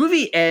 This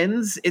movie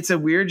ends. It's a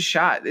weird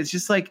shot. It's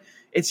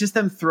just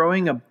them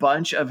throwing a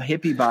bunch of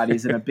hippie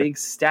bodies in a big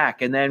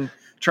stack, and then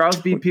Charles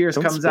B. Pierce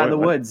comes out of the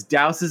woods,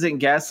 douses it in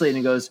gasoline,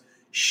 and goes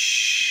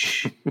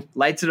shh,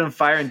 lights it on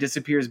fire, and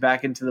disappears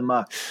back into the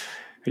muck.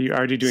 Are you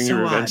already doing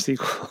your revenge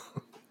sequel?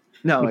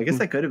 No, I guess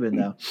that could have been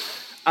though.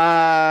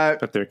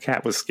 But their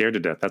cat was scared to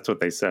death. That's what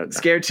they said.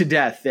 Scared to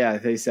death. Yeah,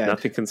 they said.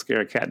 Nothing can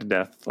scare a cat to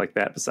death like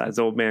that besides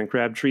Old Man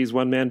Crabtree's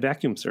one-man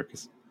vacuum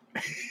circus.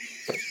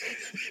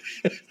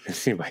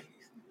 Anyway.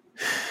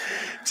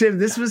 Tim,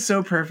 this was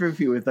so perfect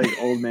for you with like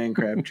Old Man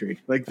Crabtree.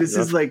 Like this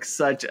is like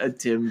such a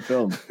Tim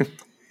film.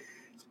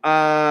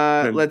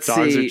 Let's see.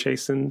 Dogs are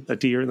chasing a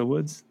deer in the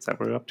woods. Is that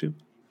what we're up to?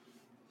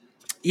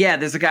 Yeah,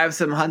 there's a guy with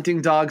some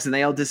hunting dogs and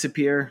they all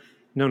disappear.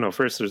 No.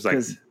 First there's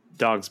like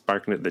dogs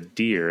barking at the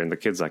deer, and the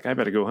kid's like, I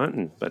better go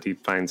hunting. But he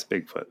finds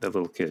Bigfoot, the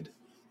little kid.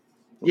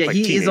 Yeah, like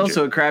he is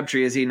also a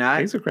Crabtree, is he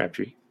not? He's a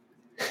Crabtree.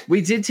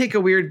 We did take a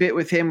weird bit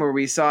with him where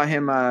we saw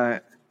him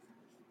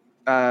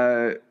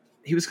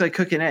he was like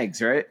cooking eggs,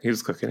 right? He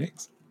was cooking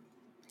eggs.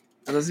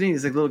 And wasn't he?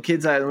 He's like little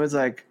kids out and was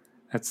like,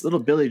 that's little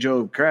Billy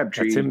Joe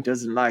Crabtree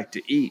doesn't like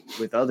to eat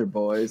with other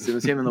boys. It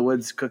was him in the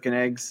woods cooking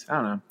eggs. I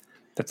don't know.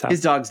 That's how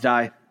his dogs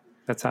die.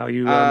 That's how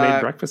you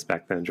made breakfast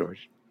back then,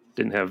 George.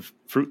 Didn't have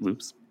Fruit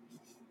Loops.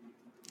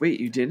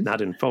 Wait, you didn't?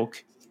 Not in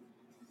folk.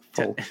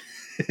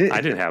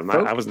 I didn't have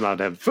them. I was not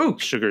to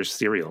have sugar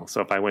cereal.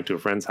 So if I went to a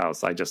friend's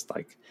house, I just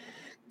like,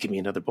 give me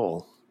another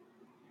bowl.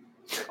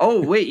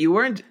 Oh, wait, you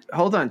weren't.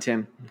 Hold on,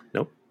 Tim.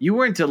 Nope. You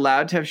weren't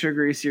allowed to have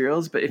sugary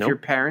cereals, but if your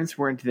parents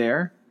weren't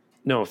there.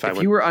 No, if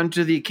you were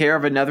under the care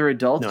of another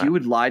adult, you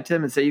would lie to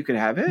them and say you could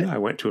have it? No, I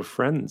went to a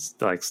friend's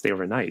to like stay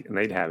overnight and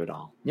they'd have it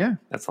all. Yeah.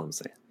 That's all I'm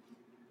saying.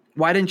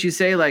 Why didn't you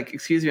say, like,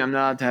 excuse me, I'm not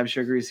allowed to have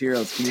sugary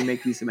cereals. Can you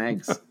make me some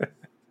eggs?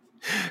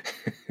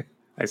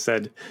 I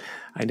said,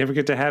 I never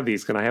get to have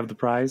these. Can I have the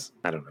prize?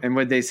 I don't know. And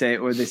what'd they say?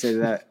 What would they say to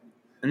that?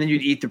 And then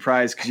you'd eat the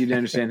prize because you didn't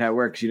understand how it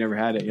worked because you never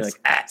had it. You're like,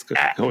 it's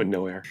going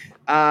nowhere.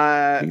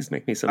 Please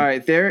make me some. All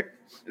right, there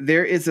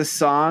is a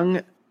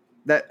song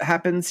that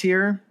happens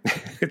here.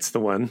 It's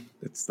the one.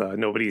 It's the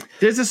nobody.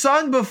 There's a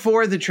song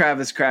before the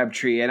Travis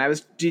Crabtree,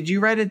 and did you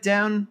write it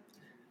down?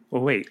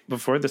 Well, wait.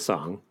 Before the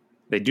song,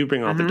 they do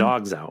bring all the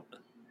dogs out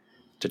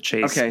to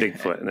chase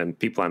Bigfoot, and then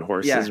people on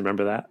horses. Yeah.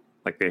 Remember that?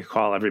 Like they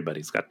call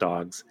everybody's got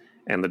dogs,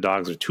 and the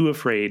dogs are too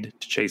afraid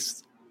to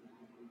chase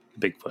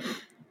Bigfoot.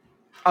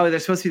 Oh, they're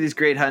supposed to be these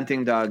great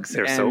hunting dogs.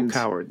 They're so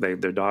coward.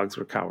 Their dogs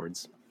were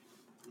cowards.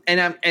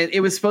 And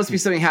it was supposed to be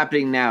something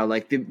happening now.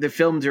 Like the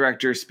film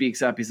director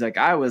speaks up. He's like,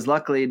 I was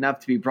lucky enough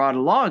to be brought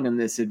along on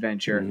this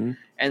adventure. Mm-hmm.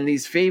 And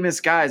these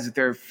famous guys with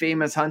their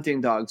famous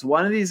hunting dogs.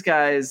 One of these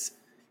guys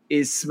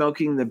is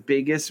smoking the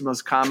biggest,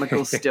 most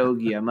comical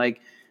stogie. I'm like,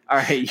 all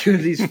right, you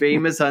have these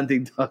famous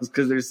hunting dogs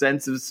because their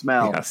sense of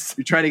smell. Yes.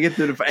 You're trying to get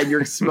through and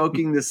you're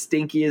smoking the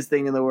stinkiest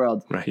thing in the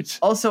world. Right.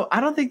 Also, I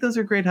don't think those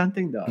are great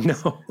hunting dogs.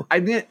 No. I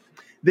mean,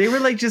 they were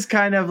like just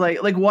kind of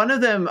like one of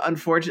them,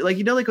 unfortunately, like,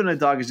 you know, like when a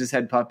dog has just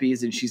had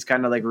puppies and she's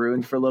kind of like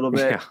ruined for a little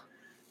bit. Yeah.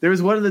 There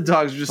was one of the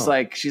dogs just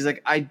like, she's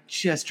like, I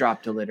just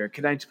dropped a litter.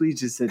 Can I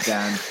please just sit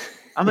down?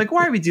 I'm like,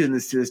 why are we doing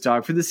this to this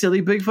dog? For the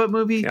silly Bigfoot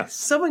movie? Yes.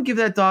 Someone give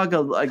that dog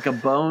a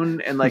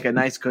bone and like a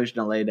nice cushion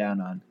to lay down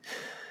on.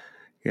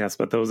 Yes,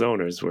 but those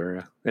owners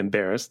were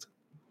embarrassed.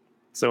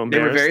 So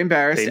embarrassed. They were very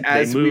embarrassed,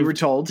 as we were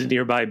told. To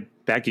nearby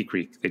Baggy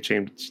Creek. They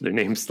changed their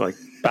names to like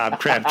Bob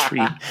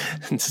Crabtree,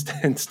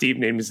 and Steve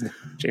changed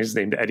his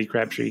name to Eddie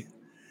Crabtree.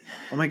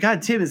 Oh my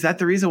God, Tim, is that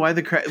the reason why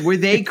were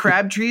they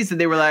Crabtrees? And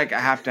they were like,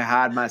 I have to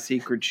hide my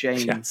secret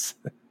shame. Yes.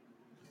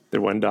 Their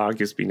one dog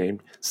used to be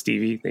named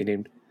Stevie. They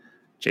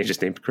changed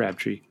his name to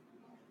Crabtree.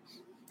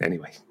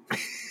 Anyway.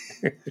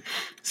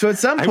 So at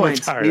some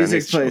point,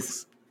 music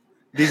plays.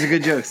 These are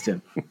good jokes,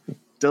 Tim.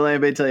 Don't let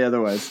anybody tell you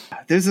otherwise.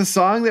 There's a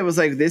song that was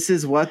like, "This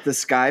is what the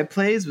sky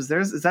plays."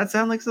 Does that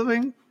sound like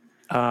something?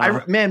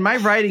 Man, my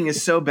writing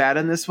is so bad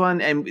on this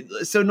one. And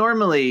so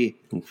normally,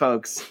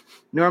 folks,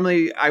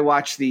 I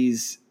watch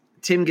these.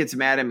 Tim gets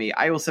mad at me.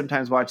 I will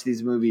sometimes watch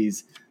these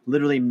movies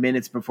literally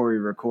minutes before we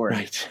record.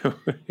 Right.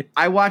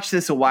 I watched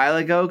this a while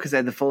ago because I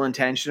had the full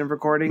intention of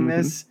recording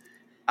this.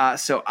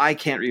 So I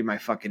can't read my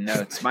fucking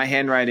notes. My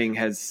handwriting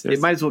it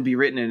might as well be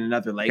written in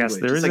another language.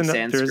 Yes, there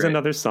is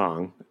another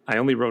song. I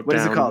only wrote down. What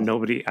is it called?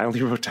 I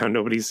only wrote down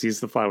 "Nobody Sees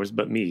the Flowers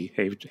But Me."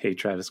 Hey,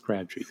 Travis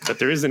Crabtree. But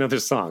there is another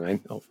song. I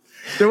know.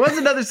 There was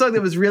another song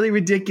that was really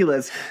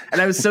ridiculous,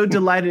 and I was so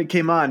delighted it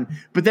came on.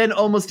 But then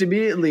almost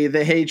immediately,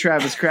 the "Hey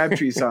Travis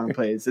Crabtree" song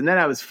plays, and then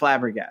I was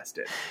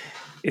flabbergasted.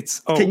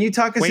 Can you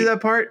talk us through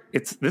that part?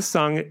 It's this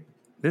song.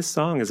 This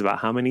song is about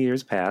how many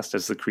years passed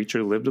as the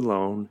creature lived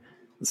alone.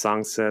 The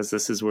song says,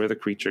 "This is where the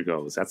creature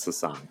goes." That's the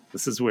song.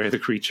 This is where the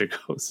creature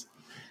goes.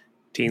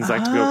 Teens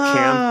like to go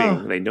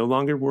camping. They no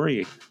longer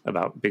worry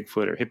about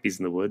Bigfoot or hippies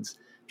in the woods.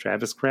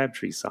 Travis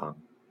Crabtree song.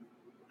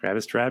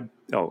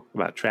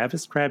 About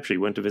Travis Crabtree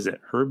went to visit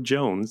Herb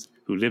Jones,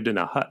 who lived in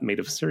a hut made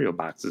of cereal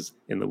boxes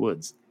in the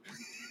woods.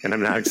 And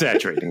I'm not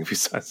exaggerating. If you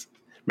saw,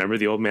 remember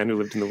the old man who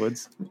lived in the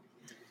woods?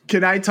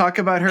 Can I talk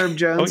about Herb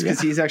Jones? Because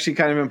he's actually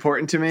kind of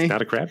important to me. He's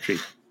not a Crabtree.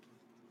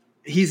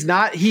 He's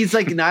not. He's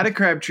like not a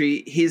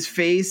Crabtree. His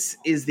face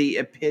is the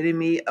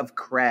epitome of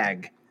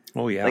crag.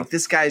 Oh, yeah. Like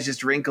this guy's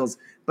just wrinkles.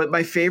 But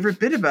my favorite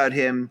bit about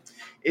him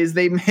is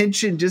they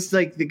mentioned just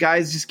like the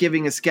guy's just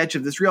giving a sketch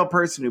of this real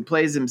person who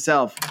plays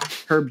himself,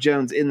 Herb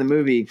Jones, in the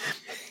movie.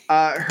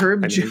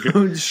 Herb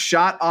Jones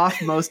shot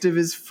off most of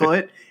his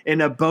foot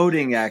in a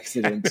boating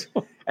accident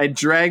and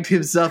dragged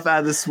himself out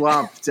of the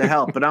swamp to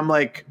help. But I'm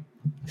like,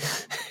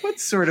 what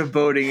sort of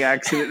boating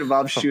accident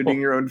involves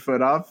shooting your own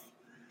foot off?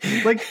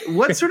 Like,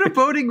 what sort of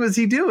boating was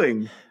he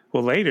doing?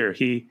 Well, later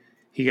he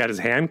got his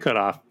hand cut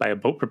off by a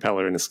boat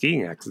propeller in a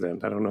skiing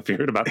accident. I don't know if you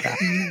heard about that.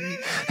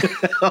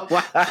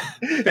 Wow.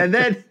 And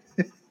then,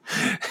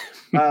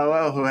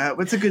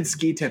 what's a good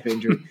ski tip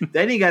injury?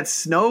 Then he got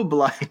snow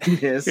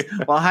blindness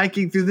while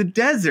hiking through the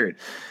desert.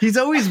 He's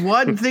always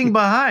one thing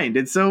behind.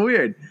 It's so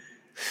weird.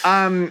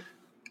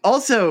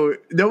 Also,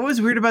 know what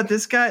was weird about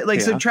this guy?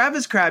 Like, so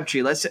Travis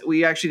Crabtree,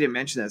 we actually didn't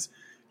mention this.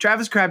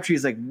 Travis Crabtree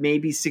is like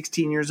maybe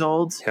 16 years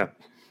old. Yeah.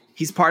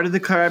 He's part of the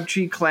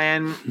Crabtree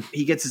clan.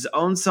 He gets his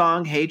own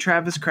song, Hey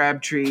Travis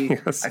Crabtree.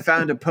 Yes. I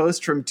found a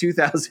post from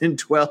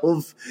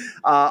 2012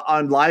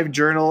 on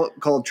LiveJournal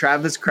called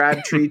Travis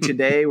Crabtree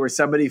Today, where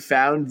somebody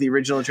found the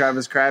original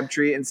Travis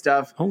Crabtree and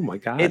stuff. Oh, my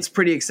God. It's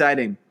pretty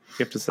exciting.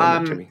 You have to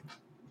send that to me.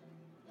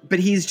 But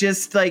he's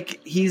just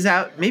like, he's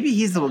out. Maybe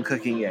he's the one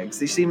cooking eggs.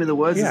 They see him in the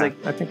woods. Yeah, he's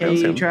like, I think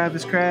hey,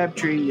 Travis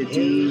Crabtree, you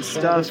do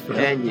stuff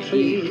and you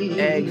eat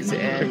eggs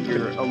and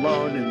you're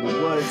alone in the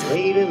woods.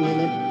 Wait a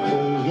minute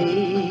for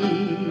me.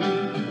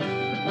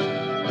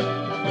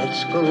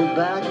 Let's go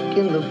back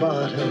in the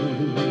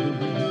bottom.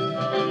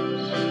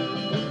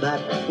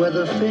 Back where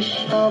the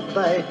fish are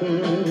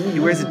biting. He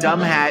wears a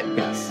dumb hat.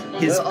 Yes.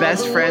 His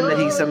best friend that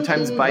he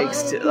sometimes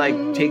bikes to,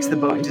 like, takes the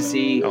boat to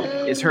see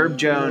is Herb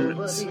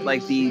Jones.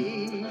 Like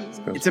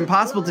it's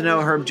impossible to know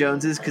who Herb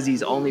Jones is because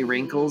he's only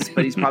wrinkles,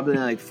 but he's probably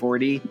like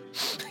 40.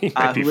 Who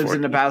lives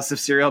in a house of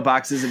cereal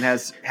boxes and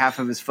has half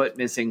of his foot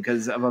missing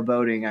because of a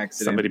boating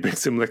accident. Somebody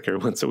brings him liquor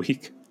once a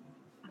week.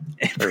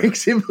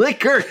 Brings him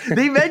liquor.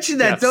 They mention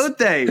that, don't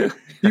they?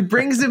 He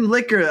brings him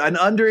liquor. An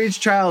underage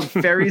child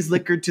ferries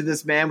liquor to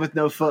this man with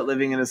no foot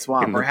living in a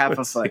swamp or half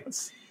a foot.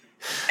 Yes.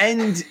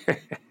 And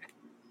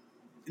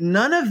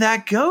none of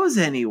that goes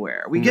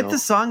anywhere. We get the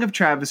song of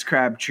Travis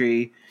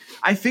Crabtree.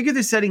 I figure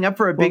they're setting up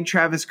for a big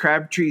Travis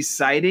Crabtree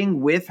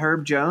sighting with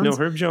Herb Jones. No,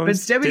 Herb Jones. But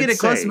instead we get a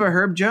close-up of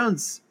Herb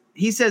Jones.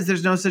 He says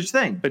there's no such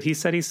thing. But he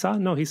said he saw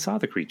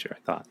the creature, I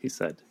thought. He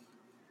said.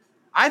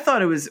 I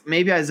thought it was,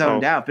 maybe I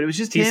zoned out, but it was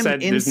just him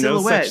said, in there's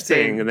silhouette. No such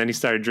thing, and then he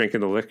started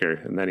drinking the liquor,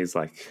 and then he's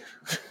like.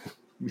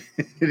 And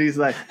he's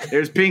like,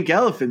 there's pink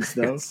elephants,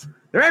 though. Yes.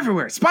 They're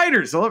everywhere.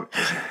 Spiders all over.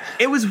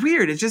 It was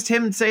weird. It's just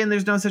him saying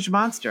there's no such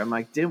monster. I'm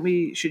like, shouldn't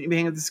you be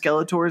hanging with the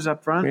Skeletors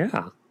up front?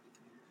 Yeah.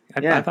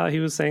 I thought he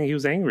was saying he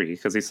was angry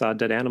because he saw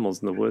dead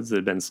animals in the woods that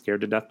had been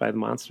scared to death by the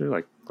monster,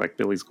 like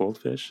Billy's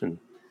goldfish and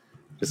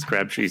just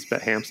Crabtree's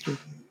pet hamster.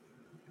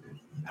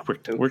 I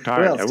worked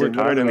hard. I worked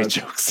hard on these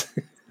jokes.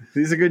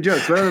 These are good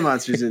jokes. What other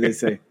monsters did they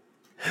say?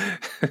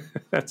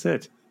 That's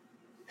it.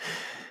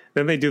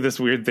 Then they do this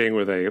weird thing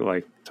where they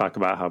like talk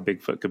about how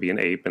Bigfoot could be an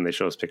ape, and they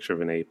show us a picture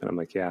of an ape, and I'm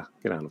like, yeah,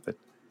 get on with it.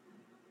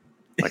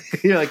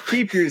 Like, you're like,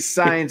 keep your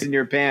signs in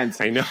your pants.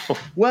 I know.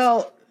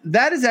 Well,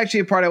 that is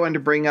actually a part I wanted to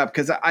bring up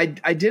because I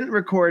didn't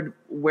record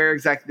where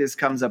exactly this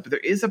comes up, but there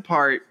is a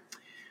part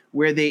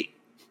where they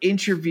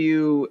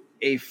interview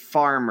a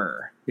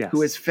farmer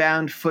who has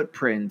found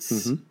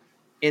footprints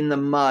in the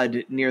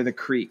mud near the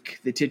creek,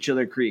 the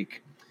titular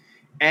creek,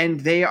 and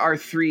they are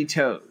 3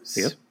 toes.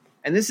 Yep.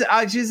 And this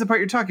is the part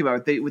you're talking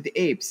about with the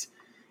apes.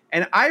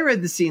 And I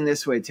read the scene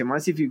this way, Tim. I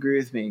want to see if you agree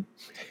with me.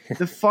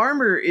 The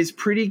farmer is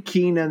pretty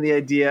keen on the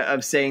idea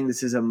of saying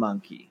this is a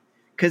monkey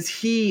because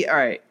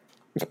the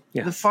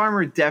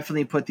farmer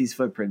definitely put these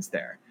footprints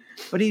there,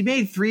 but he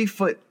made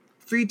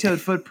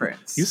 3-toed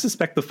footprints. You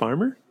suspect the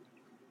farmer?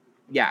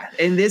 Yeah.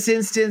 In this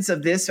instance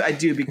of this, I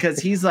do, because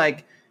he's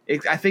like,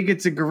 I think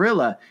it's a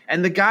gorilla.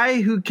 And the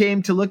guy who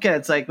came to look at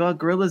it's like, well,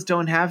 gorillas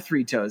don't have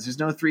 3 toes. There's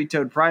no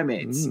 3-toed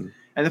primates.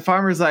 And the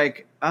farmer's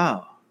like,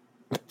 oh.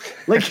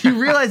 Like, he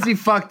realized he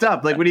fucked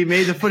up. Like, when he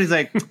made the foot, he's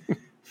like,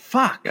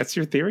 fuck. That's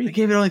your theory? I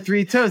gave it only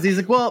 3 toes. He's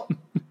like, well,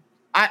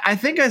 I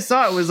think I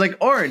saw it was like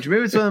orange.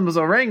 Maybe it's one of them was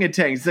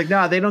orangutans. He's like,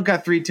 no, they don't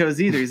got 3 toes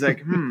either. He's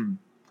like,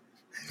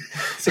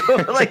 So,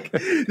 like,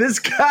 this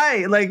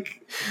guy,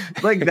 like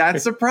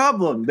that's a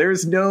problem.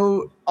 There's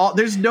no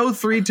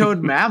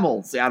 3-toed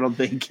mammals, I don't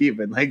think,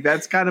 even. Like,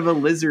 that's kind of a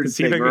lizard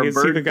thing or a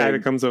bird see the guy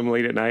that comes home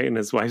late at night and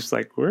his wife's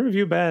like, where have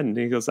you been? And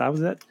he goes, I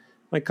was at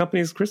my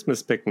company's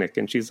Christmas picnic.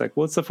 And she's like,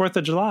 well, it's the 4th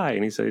of July.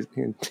 And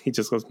he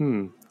just goes,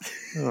 Oh.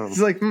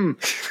 He's like,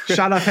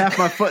 shot off half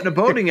my foot in a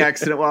boating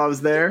accident while I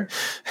was there.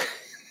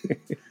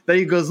 Then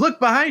he goes, look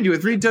behind you, a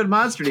 3-toed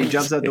monster. And he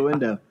jumps out the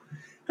window.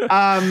 So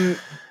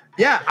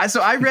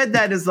I read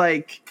that as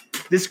like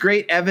this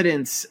great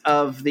evidence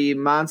of the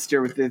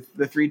monster with the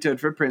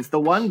 3-toed footprints. The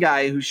one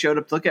guy who showed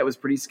up to look at was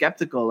pretty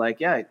skeptical. Like,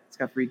 yeah, it's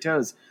got 3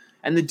 toes.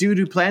 And the dude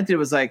who planted it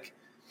was like,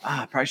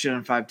 probably should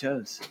have done 5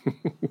 toes.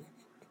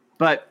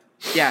 But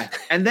yeah.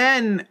 And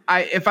then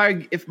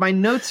if my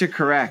notes are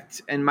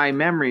correct and my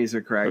memories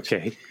are correct,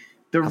 okay,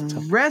 the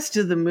rest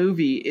of the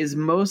movie is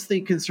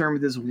mostly concerned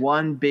with this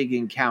one big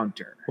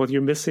encounter. Well,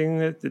 you're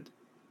missing it.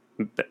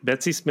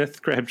 Betsy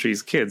Smith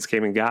Crabtree's kids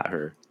came and got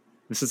her.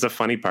 This is a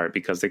funny part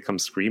because they come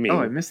screaming. Oh,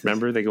 I missed this.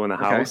 Remember, they go in the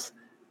house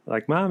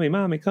like,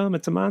 Mommy, come,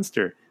 it's a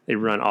monster. They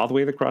run all the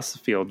way across the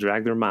field,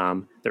 drag their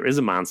mom. There is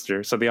a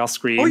monster, so they all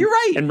scream. Oh, you're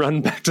right. And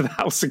run back to the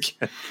house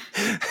again.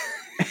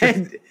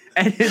 and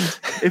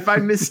if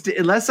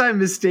unless I'm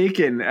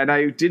mistaken, and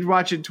I did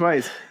watch it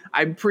twice,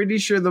 I'm pretty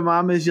sure the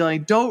mom is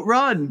yelling, don't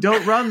run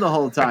the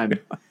whole time.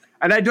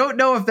 And I don't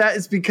know if that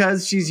is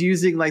because she's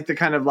using like the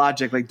kind of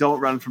logic, like don't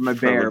run from a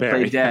bear,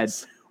 play dead.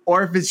 Yes.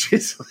 Or if it's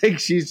just like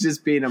she's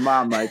just being a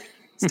mom, like,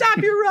 stop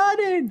your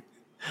running.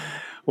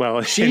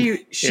 Well,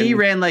 she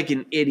ran like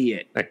an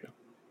idiot. I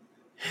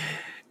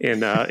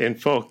know. In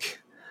folk,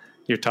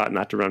 you're taught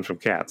not to run from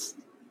cats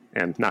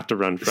and not to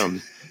run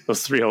from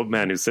those 3 old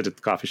men who sit at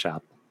the coffee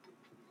shop.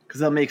 Because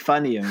they'll make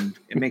fun of you and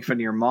make fun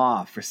of your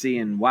ma for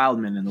seeing wild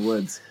men in the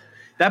woods.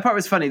 That part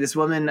was funny. This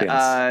woman,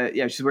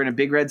 she's wearing a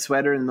big red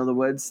sweater in the middle of the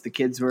woods. The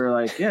kids were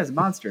like, yeah, it's a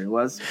monster. It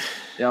was.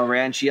 They all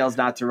ran. She yells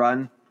not to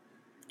run.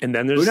 And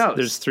then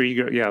there's 3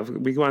 girls. Yeah,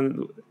 we go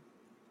on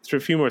through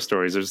a few more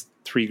stories. There's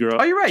 3 girls.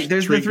 Oh, you're right.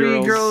 There's the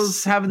 3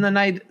 girls having the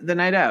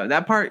night out.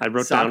 That part I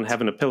wrote sucked. down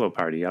having a pillow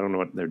party. I don't know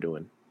what they're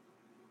doing.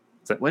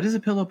 What is a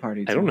pillow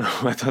party? I don't know.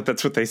 I thought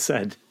that's what they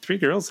said. 3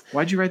 girls.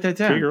 Why'd you write that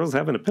down? 3 girls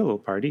having a pillow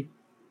party.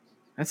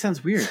 That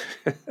sounds weird.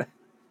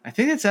 I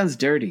think that sounds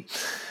dirty.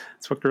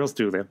 That's what girls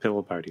do. They have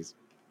pillow parties.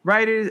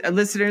 Writers,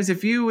 listeners,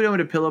 if you know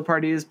what a pillow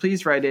party is,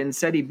 please write in.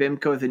 SETI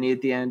BIMCO with an E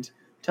at the end.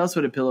 Tell us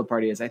what a pillow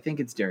party is. I think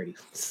it's dirty.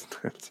 It's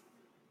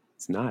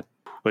not.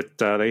 But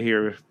they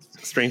hear a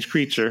strange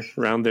creature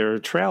around their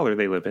trailer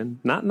they live in.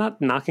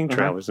 Not knocking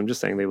trailers. I'm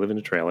just saying they live in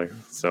a trailer.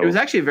 So it was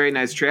actually a very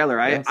nice trailer.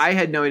 Yes. I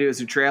had no idea it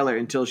was a trailer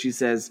until she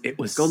says,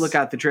 go look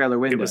out the trailer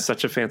window. It was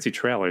such a fancy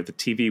trailer. The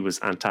TV was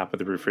on top of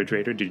the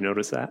refrigerator. Did you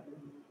notice that?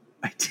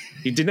 I did.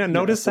 You did not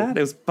notice that?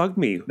 It was bugged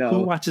me. No. Who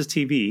watches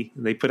TV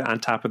and they put it on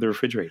top of the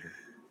refrigerator?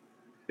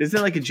 Isn't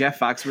that like a Jeff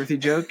Foxworthy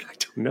joke? I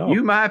don't know.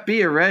 You might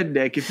be a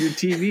redneck if your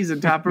TV's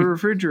on top of a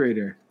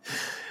refrigerator.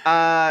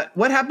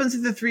 What happens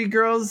to the 3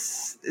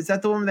 girls? Is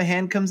that the one where the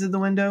hand comes in the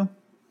window?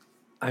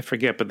 I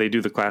forget, but they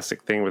do the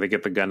classic thing where they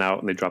get the gun out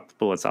and they drop the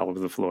bullets all over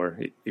the floor,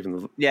 even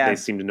though they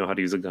seem to know how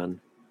to use a gun.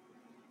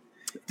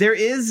 There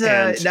is,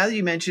 now that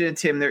you mention it,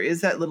 Tim, there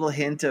is that little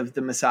hint of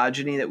the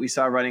misogyny that we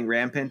saw running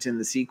rampant in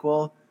the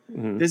sequel.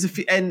 Mm-hmm.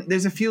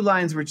 There's a few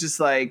lines where just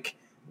like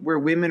where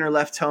women are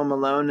left home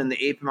alone and the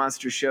ape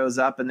monster shows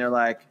up and they're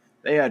like,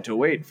 they had to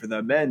wait for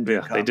the men to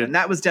come. They did. And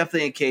that was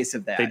definitely a case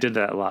of that. They did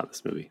that a lot in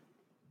this movie.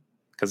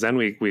 Because then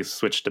we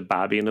switched to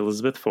Bobby and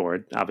Elizabeth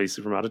Ford,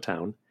 obviously from out of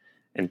town,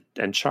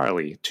 and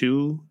Charlie,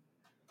 2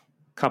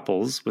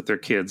 couples with their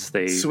kids.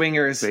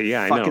 Swingers.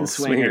 I know.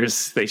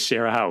 Swingers. They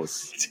share a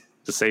house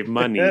to save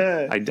money.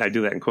 I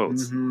do that in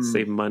quotes. Mm-hmm.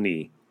 Save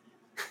money.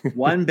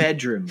 1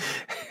 bedroom.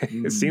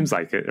 It seems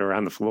like it, or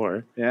on the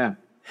floor. Yeah.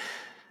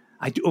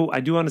 I do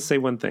want to say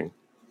one thing.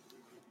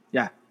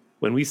 Yeah.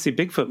 When we see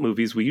Bigfoot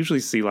movies, we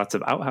usually see lots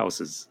of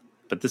outhouses,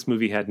 but this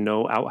movie had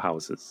no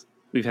outhouses.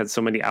 We've had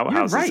so many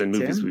outhouses in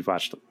movies Tim. We've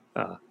watched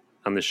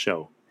on this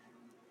show.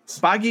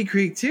 Boggy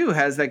Creek 2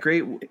 has that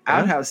great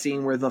outhouse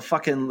scene where the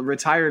fucking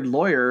retired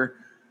lawyer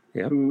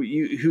who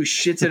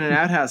shits in an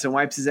outhouse and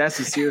wipes his ass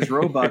with Sears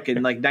Roebuck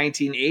in like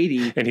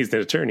 1980. And he's the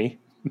attorney.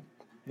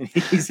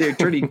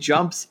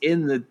 Jumps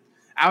in the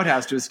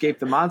outhouse to escape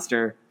the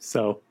monster.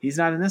 So he's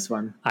not in this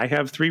one. I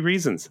have 3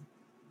 reasons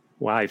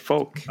why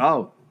folk.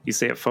 Oh, you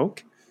say it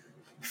folk?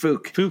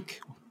 Fook.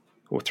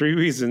 Well, 3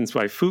 reasons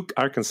why Fook,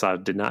 Arkansas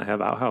did not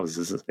have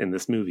outhouses in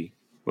this movie.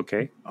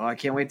 Okay. Oh, I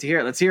can't wait to hear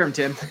it. Let's hear him,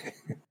 Tim.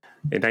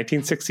 In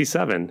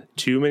 1967,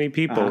 too many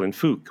people in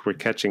Fook were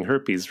catching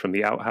herpes from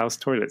the outhouse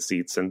toilet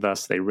seats, and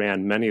thus they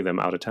ran many of them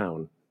out of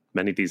town.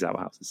 Many of these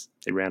outhouses.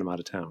 They ran them out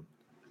of town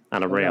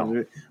on a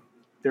rail.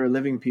 They were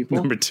living people?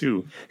 Number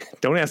 2.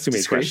 Don't ask too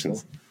many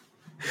questions.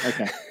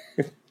 Okay.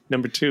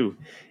 Number 2.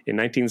 In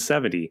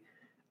 1970,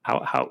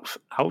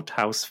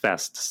 Outhouse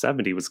Fest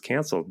 70 was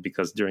canceled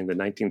because during the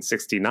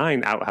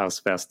 1969 Outhouse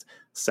Fest,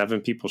 7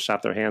 people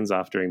shot their hands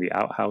off during the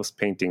outhouse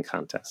painting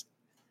contest.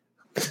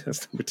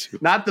 That's number 2.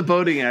 Not the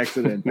boating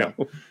accident. No.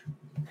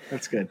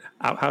 That's good.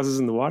 Outhouses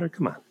in the water?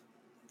 Come on.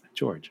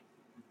 George.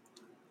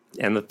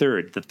 And the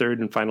third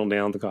and final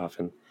nail in the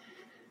coffin.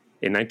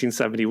 In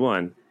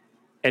 1971,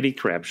 Eddie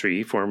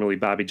Crabtree, formerly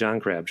Bobby John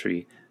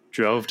Crabtree,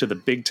 drove to the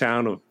big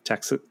town of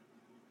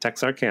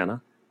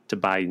Texarkana to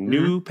buy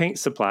new paint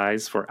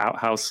supplies for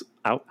Outhouse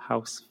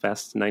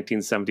Fest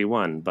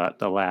 1971.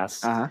 But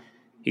alas,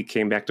 he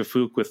came back to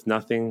Fook with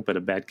nothing but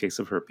a bad case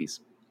of herpes.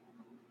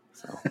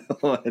 So,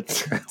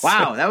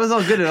 wow, that was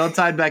all good. It all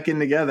tied back in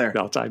together. It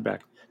all tied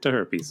back to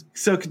herpes.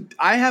 So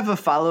I have a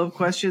follow-up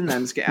question that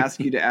I'm just going to ask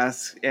you to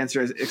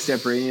answer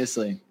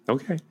extemporaneously.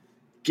 Okay.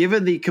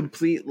 Given the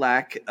complete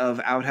lack of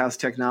outhouse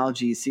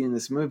technology seen in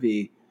this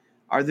movie,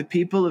 Are the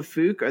people of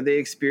Fook, are they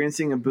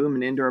experiencing a boom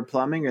in indoor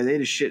plumbing, or are they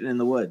just shitting in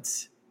the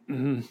woods?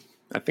 Mm-hmm.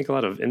 I think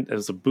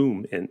there's a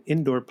boom in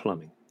indoor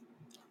plumbing.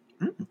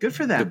 Good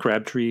for them. The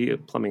Crabtree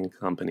Plumbing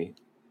Company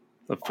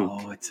of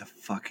Fook. Oh, it's a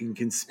fucking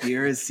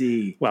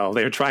conspiracy. Well,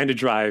 they're trying to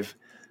drive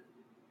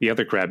the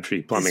other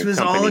Crabtree Plumbing Company.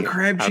 This was all a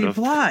Crabtree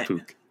plot.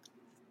 Fook.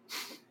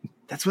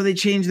 That's why they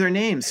changed their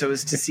name, so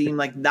as to seem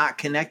like not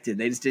connected.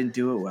 They just didn't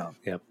do it well.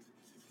 Yep.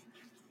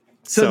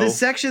 So this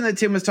section that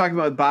Tim was talking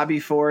about with Bobby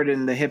Ford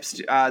and the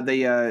Hipsters?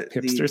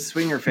 The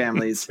swinger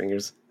families.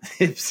 Swingers.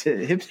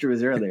 Hipster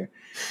was earlier.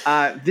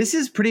 This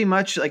is pretty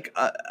much like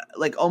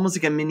almost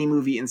like a mini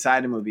movie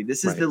inside a movie.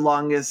 This is the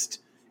longest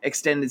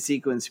extended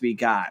sequence we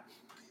got.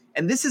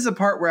 And this is a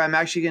part where I'm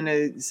actually going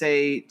to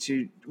say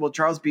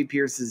Charles B.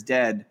 Pierce is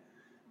dead.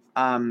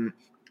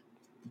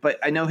 But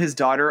I know his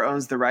daughter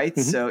owns the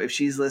rights. So if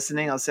she's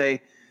listening, I'll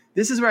say,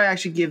 this is where I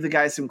actually give the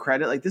guy some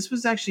credit. Like, this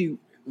was actually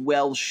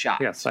well shot.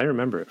 Yes, I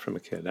remember it from a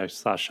kid. I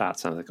saw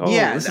shots and I was like, oh,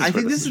 yeah, I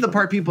think this is the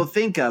part people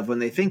think of when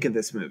they think of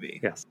this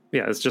movie. Yes.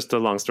 Yeah, it's just a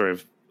long story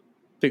of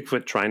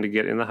Bigfoot trying to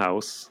get in the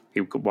house.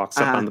 He walks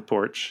up on the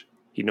porch.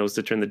 He knows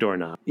to turn the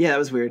doorknob. Yeah, that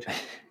was weird.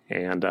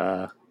 And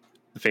the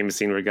famous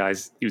scene where a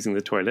guy's using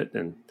the toilet.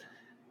 And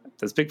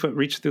does Bigfoot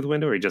reach through the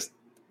window or he just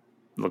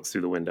looks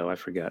through the window? I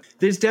forget.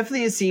 There's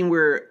definitely a scene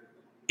where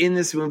in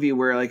this movie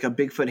where like a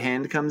Bigfoot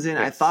hand comes in.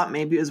 Yes. I thought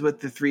maybe it was with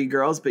the three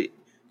girls, but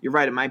you're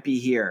right. It might be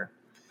here.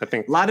 I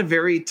think a lot of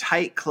very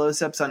tight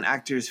close-ups on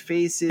actors'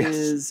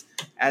 faces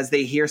as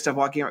they hear stuff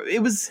walking around.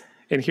 It was,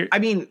 and here, I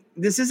mean,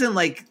 this isn't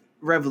like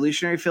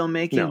revolutionary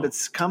filmmaking, but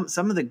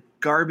some of the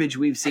garbage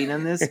we've seen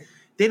in this,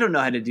 they don't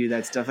know how to do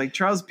that stuff. Like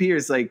Charles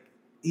Pierce, like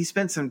he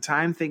spent some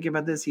time thinking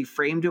about this. He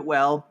framed it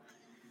well.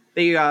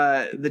 They,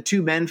 the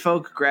two men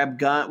folk grab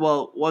gun.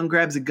 Well, one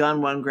grabs a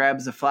gun, one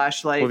grabs a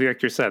flashlight. Well,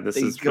 like you said, this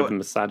is where the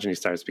misogyny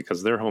starts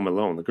because they're home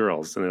alone, the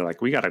girls, and they're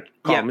like, "We got to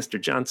call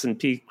Mr. Johnson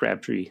P.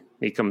 Crabtree."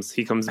 He comes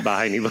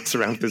by and he looks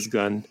around with his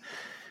gun.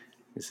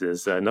 He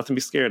says, "Nothing to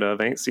be scared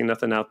of. I ain't seen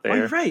nothing out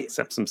there,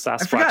 except some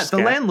Sasquatch." I forgot the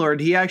landlord.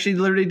 He actually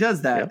literally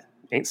does that. Yep.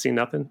 Ain't seen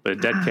nothing but a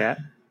dead cat,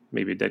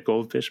 maybe a dead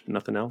goldfish, but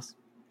nothing else.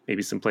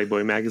 Maybe some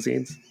Playboy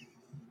magazines.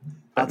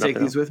 I'll take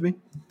these with me.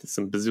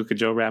 Some Bazooka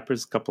Joe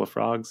wrappers, a couple of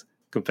frogs.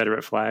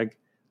 Confederate flag,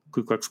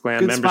 Ku Klux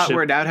Klan good membership. Spot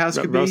where an outhouse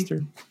could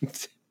roaster. Be.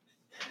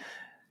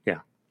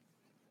 Yeah.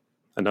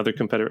 Another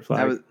Confederate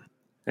flag.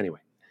 Anyway.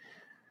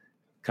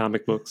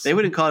 Comic books. They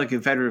wouldn't call it a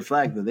Confederate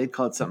flag, though. They'd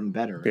call it something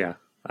better. Right? Yeah.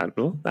 I don't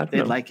know.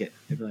 They'd like it.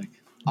 They'd be like,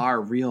 our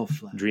real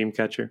flag.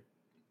 Dreamcatcher.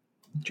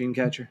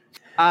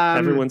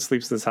 Everyone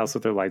sleeps in this house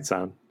with their lights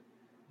on.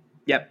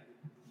 Yep.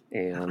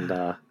 And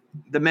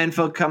the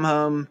menfolk come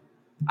home.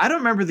 I don't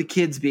remember the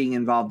kids being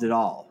involved at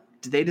all.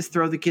 Did they just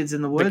throw the kids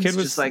in the woods?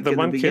 Just like in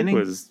the beginning?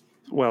 Kid was,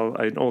 well,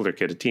 an older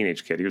kid, a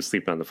teenage kid. He was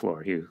sleeping on the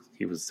floor.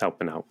 He was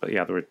helping out. But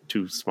yeah, there were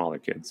two smaller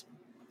kids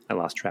I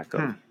lost track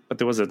of. But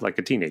there was a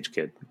teenage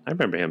kid. I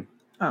remember him.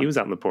 Oh, he was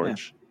out on the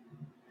porch.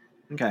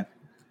 Yeah.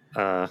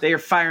 Okay. They are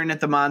firing at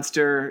the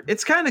monster.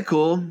 It's kind of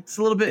cool. It's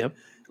a little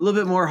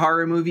bit more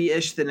horror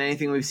movie-ish than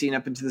anything we've seen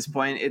up until this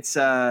point. It's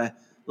a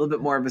little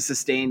bit more of a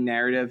sustained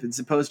narrative. It's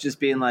supposed to just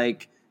being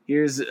like,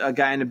 here's a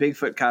guy in a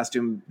Bigfoot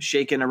costume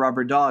shaking a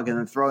rubber dog and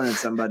then throwing it at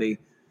somebody.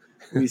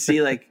 We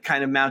see like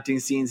kind of mounting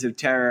scenes of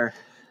terror,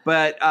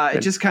 but it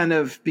just kind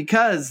of,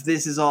 because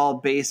this is all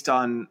based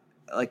on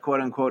like quote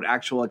unquote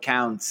actual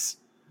accounts.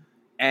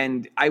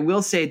 And I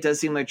will say it does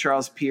seem like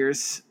Charles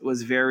Pierce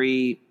was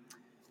very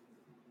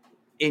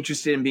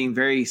interested in being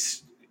very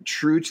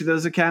true to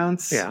those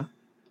accounts. Yeah.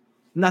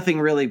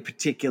 Nothing really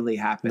particularly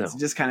happens. No. It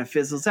just kind of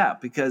fizzles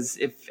out because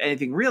if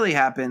anything really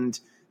happened,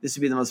 this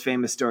would be the most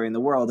famous story in the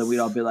world. And we'd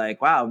all be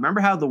like, wow,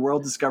 remember how the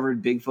world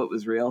discovered Bigfoot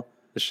was real?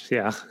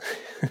 Yeah.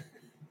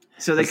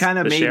 So they kind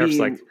of maybe... sheriff's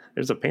like,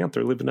 there's a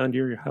panther living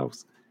under your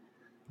house.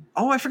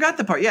 Oh, I forgot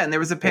the part. Yeah, and there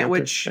was a panther.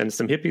 Which... And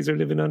some hippies are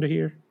living under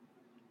here.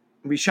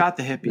 We shot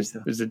the hippies,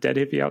 though. There's a dead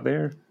hippie out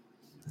there.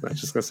 I was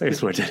just going to say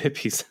there's more dead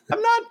hippies.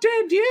 I'm not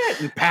dead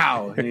yet. And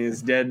pow, and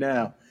he's dead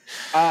now.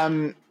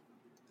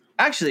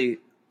 Actually,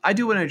 I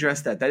do want to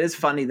address that. That is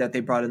funny that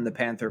they brought in the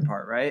panther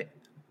part, right?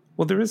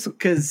 Well, there is...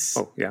 Because...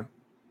 Oh, yeah.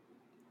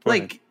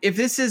 If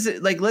this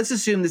is like, let's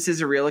assume this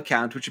is a real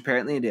account, which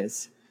apparently it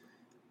is.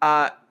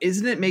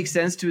 Isn't it make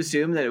sense to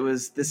assume that it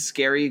was this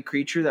scary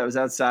creature that was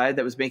outside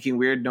that was making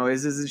weird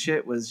noises and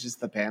shit was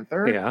just the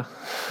panther? Yeah.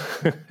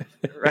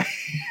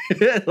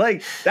 Right.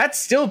 Like that's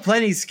still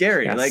plenty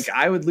scary. Yes. Like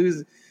I would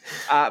lose.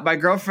 My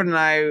girlfriend and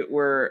I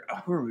were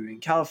in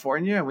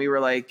California and we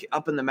were like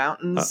up in the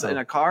mountains in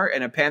a car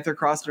and a panther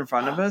crossed in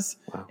front of us.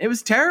 Wow. It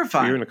was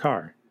terrifying. You're in a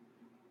car.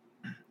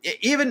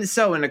 Even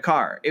so, in a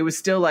car, it was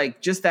still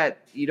like just that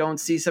you don't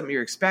see something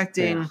you're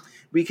expecting. Yeah.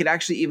 We could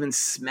actually even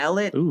smell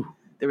it. Ooh.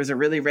 There was a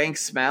really rank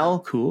smell.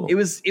 Cool. It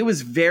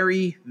was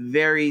very,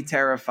 very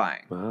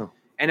terrifying. Wow.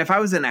 And if I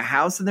was in a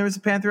house and there was a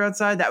panther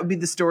outside, that would be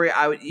the story.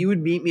 You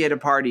would meet me at a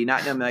party,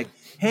 not know me like,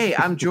 hey,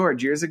 I'm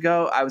George. Years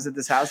ago, I was at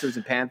this house. There was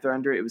a panther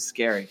under it. It was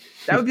scary.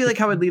 That would be like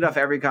how I'd lead off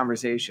every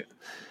conversation.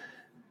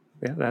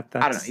 Yeah, that's... I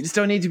don't know. You just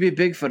don't need to be a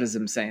Bigfoot, as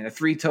I'm saying. A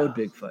 3-toed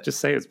Bigfoot. Just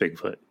say it's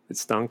Bigfoot. It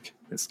stunk.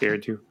 It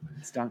scared you.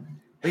 It stunk.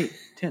 Wait,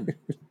 Tim.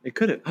 It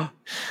could have.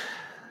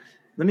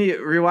 Let me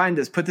rewind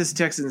this. Put this in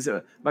text.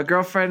 My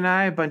girlfriend and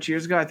I, a bunch of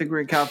years ago, I think we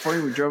were in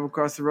California. We drove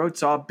across the road,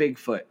 saw a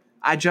Bigfoot.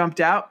 I jumped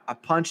out. I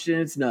punched it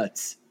in its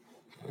nuts.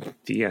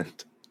 The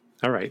end.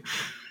 All right.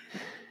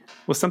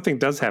 Well, something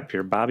does happen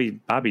here.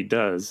 Bobby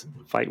does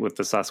fight with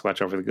the Sasquatch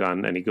over the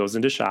gun, and he goes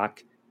into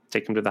shock.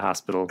 Take him to the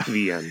hospital.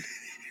 The end.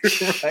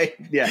 Right?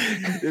 Yeah.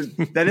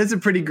 That is a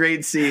pretty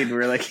great scene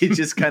where like he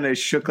just kind of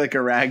shook like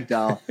a rag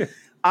doll.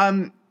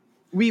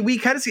 We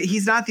kind of see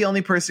he's not the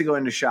only person to go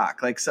into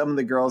shock. Like some of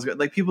the girls,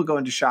 like people go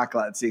into shock a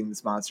lot seeing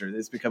this monster.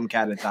 It's become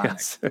catatonic.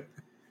 Yes.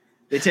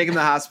 They take him to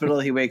the hospital.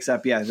 He wakes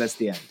up. Yeah, that's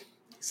the end.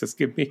 He says,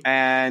 give me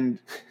hamburger.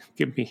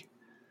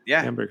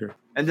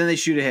 And then they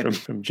shoot at him.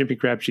 From Jimmy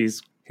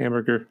Crabtree's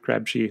hamburger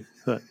Crabtree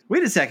hut.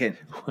 Wait a second.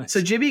 What?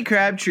 So Jimmy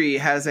Crabtree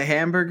has a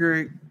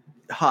hamburger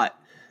hut.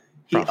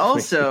 He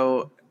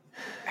also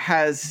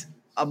has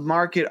a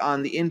market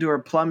on the indoor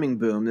plumbing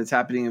boom that's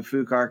happening in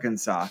Fuke,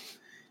 Arkansas.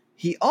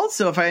 He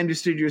also, if I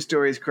understood your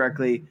stories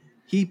correctly,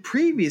 he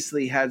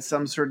previously had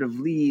some sort of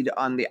lead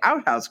on the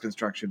outhouse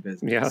construction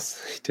business.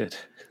 Yes, he did.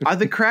 Are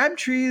the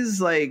Crabtrees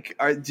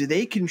do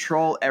they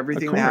control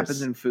everything that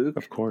happens in Fuke?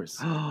 Of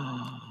course.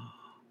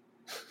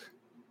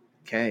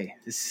 Okay.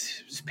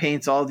 This just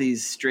paints all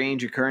these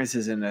strange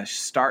occurrences in a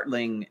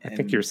startling I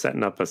think you're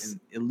setting up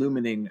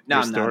illuminating. No,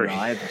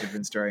 I have a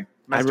different story.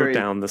 I wrote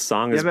down the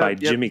song is by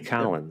Jimmy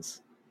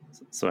Collins.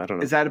 So I don't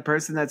know. Is that a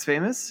person that's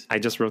famous? I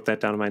just wrote that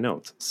down in my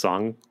notes.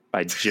 Song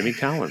by Jimmy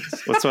Collins.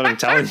 That's what I'm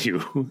telling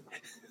you.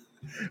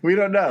 We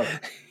don't know.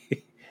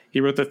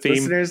 He wrote the theme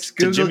Listeners,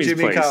 to Jimmy's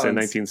Jimmy Place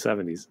Collins. in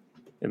 1970s.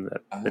 In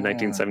the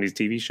 1970s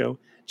TV show,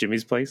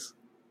 Jimmy's Place.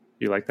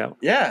 You like that one?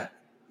 Yeah.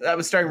 That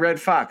was starring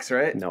Red Fox,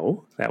 right?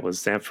 No, that was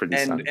Sanford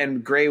and Son.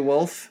 And Grey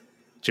Wolf.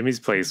 Jimmy's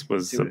Place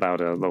was about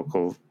a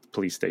local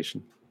police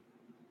station.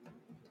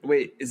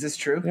 Wait, is this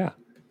true? Yeah.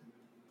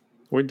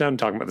 We're done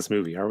talking about this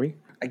movie, are we?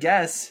 I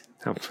guess.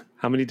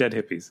 How many dead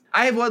hippies?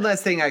 I have one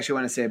last thing I actually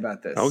want to say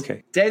about this.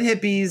 Okay. Dead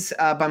hippies,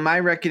 by my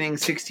reckoning,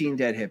 16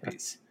 dead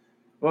hippies.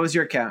 What was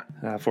your count?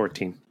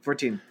 14.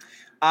 14.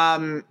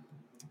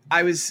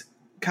 I was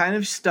kind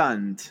of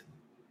stunned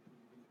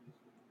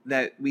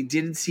that we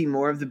didn't see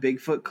more of the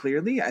Bigfoot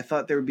clearly. I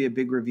thought there would be a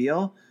big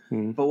reveal.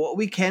 But what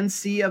we can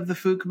see of the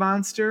Fuke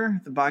monster,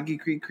 the Boggy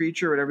Creek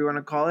creature, whatever you want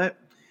to call it,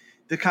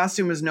 the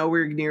costume is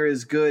nowhere near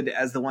as good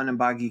as the one in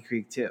Boggy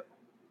Creek 2.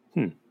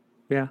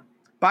 Yeah.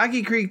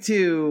 Boggy Creek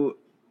 2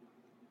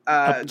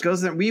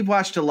 goes in. We've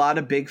watched a lot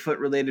of Bigfoot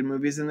related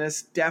movies in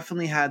this.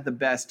 Definitely had the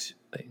best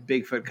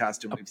Bigfoot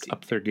costume we've seen.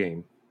 Up their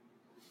game.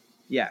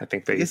 Yeah. I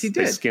think they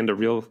skinned a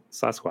real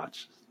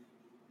Sasquatch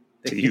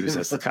to use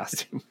as the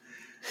costume.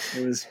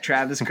 It was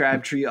Travis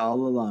Crabtree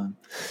all along.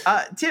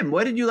 Tim,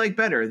 what did you like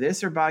better,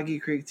 this or Boggy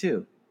Creek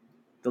 2?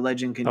 The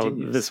legend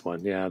continues. Oh, this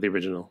one. Yeah, the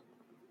original.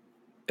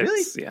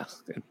 Really? Yeah.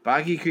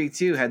 Boggy Creek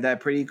 2 had that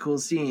pretty cool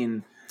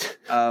scene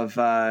of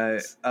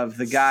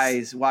the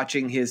guys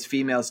watching his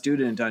female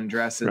student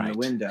undress in the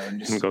window, and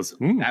just goes,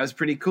 that was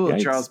pretty cool.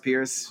 Yikes. Charles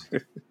Pierce.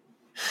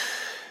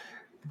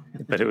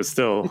 But it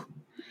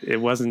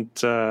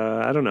wasn't.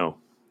 I don't know.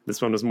 This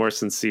one was more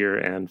sincere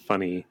and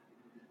funny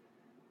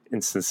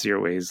in sincere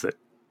ways that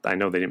I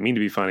know they didn't mean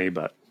to be funny,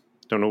 but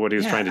don't know what he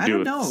was trying to do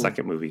with the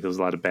second movie. There was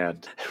a lot of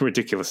bad,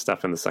 ridiculous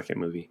stuff in the second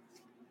movie.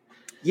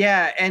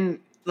 Yeah, and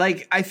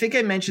I think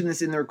I mentioned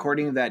this in the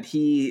recording that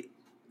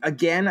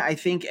I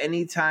think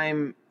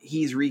anytime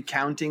he's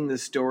recounting the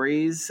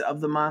stories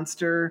of the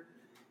monster,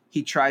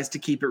 he tries to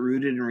keep it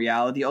rooted in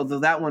reality. Although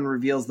that one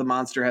reveals the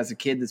monster has a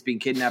kid that's being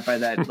kidnapped by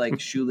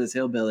that shoeless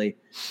hillbilly.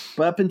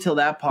 But up until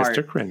that part,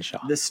 Mr.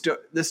 Crenshaw,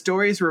 the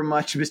stories were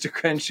much Mr.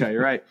 Crenshaw.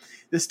 You're right.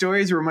 The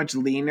stories were much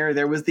leaner.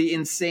 There was the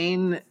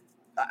insane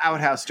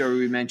outhouse story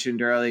we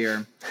mentioned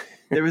earlier.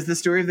 There was the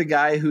story of the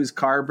guy whose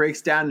car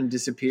breaks down and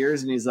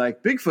disappears, and he's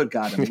like, Bigfoot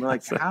got him. We're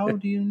like, how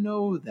do you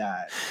know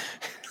that?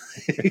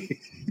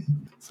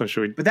 So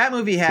should we? But that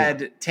movie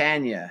had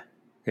Tanya.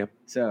 Yep.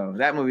 So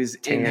that movie's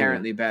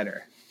inherently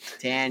better.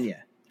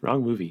 Tanya.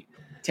 Wrong movie.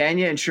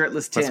 Tanya and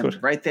Shirtless Tim.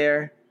 Right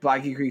there.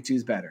 Boggy Creek 2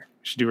 is better.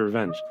 We should do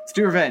Revenge. Let's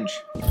do Revenge.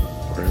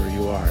 Wherever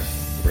you are,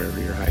 wherever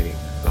you're hiding,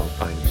 I'll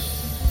find you.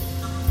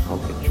 I'll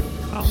get you.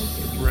 I'll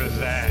get you.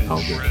 Revenge.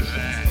 I'll get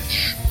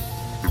Revenge.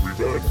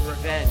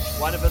 Revenge.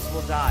 One of us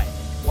will die.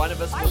 One of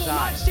us will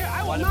die.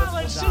 I will not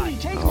let Cindy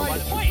take my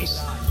place.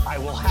 I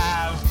will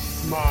have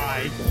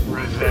my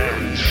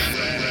revenge.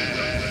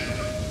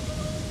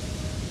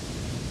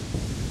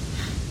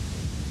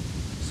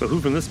 So who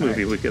from this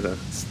movie would get a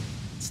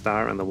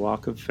star on the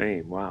Walk of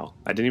Fame? Wow.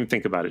 I didn't even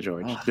think about it,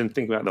 George. Didn't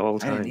think about it the whole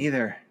time. I didn't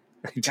either.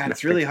 God,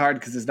 it's really hard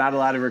because there's not a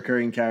lot of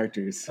recurring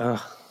characters. I'm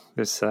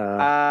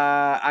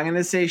going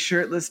to say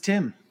Shirtless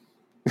Tim.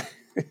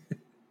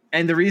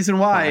 And the reason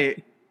why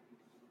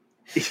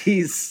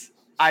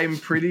I'm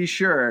pretty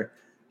sure,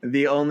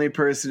 the only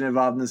person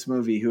involved in this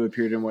movie who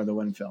appeared in more than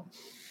one film.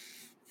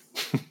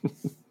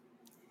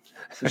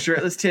 So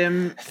Shirtless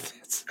Tim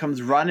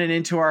comes running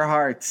into our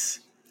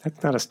hearts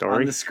That's not a story.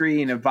 On the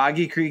screen of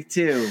Boggy Creek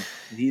 2,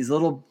 he's a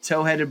little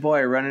toe-headed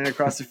boy running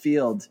across the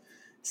field,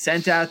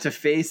 sent out to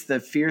face the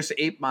fierce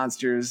ape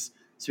monsters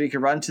so he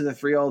could run to the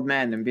 3 old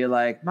men and be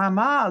like, my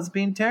ma's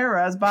being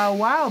terrorized by a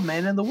wild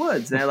man in the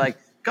woods. And they're like,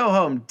 go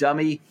home,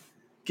 dummy.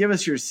 Give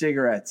us your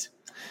cigarettes.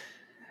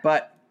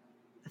 But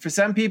for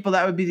some people,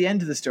 that would be the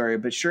end of the story.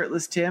 But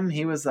shirtless Tim,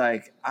 he was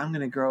like, I'm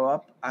going to grow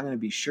up. I'm going to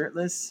be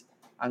shirtless.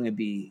 I'm going to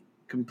be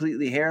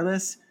completely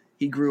hairless.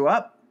 He grew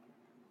up.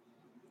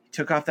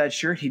 Took off that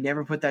shirt. He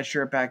never put that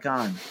shirt back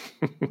on.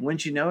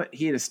 Wouldn't you know it?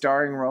 He had a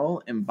starring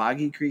role in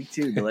Boggy Creek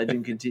 2. The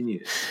legend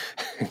continues.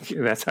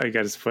 That's how he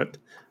got his foot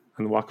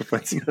on the Walk of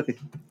Fame.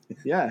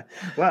 Yeah.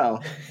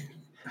 Well,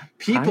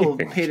 people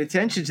paid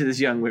attention to this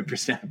young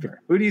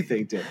whippersnapper. Who do you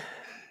think did?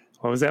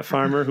 What was that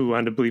farmer who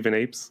wanted to believe in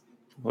apes?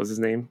 What was his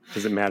name?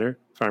 Does it matter?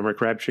 Farmer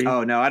Crabtree?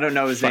 Oh, no, I don't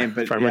know his name.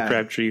 But Farmer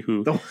Crabtree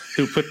who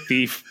put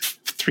the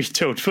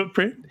 3-toed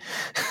footprint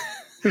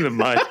in the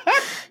mud.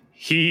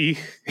 He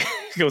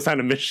goes on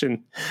a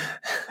mission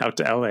out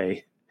to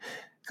L.A.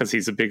 because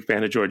he's a big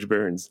fan of George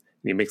Burns.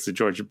 And he makes the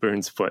George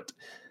Burns foot.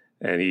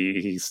 And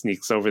he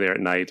sneaks over there at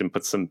night and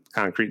puts some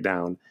concrete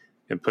down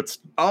and puts...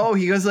 Oh,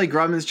 he goes like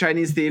Grumman's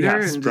Chinese Theater?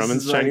 Yes,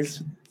 Grumman's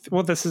Chinese...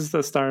 Well, this is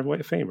the Star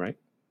of Fame, right?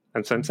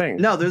 That's what I'm saying.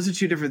 No, those are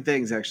two different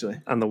things, actually.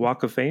 On the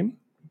Walk of Fame?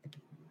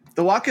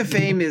 The Walk of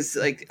Fame is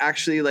like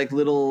actually like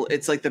little,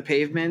 it's like the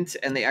pavement,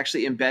 and they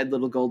actually embed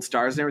little gold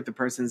stars in there with the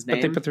person's name.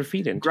 But they put their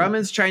feet in.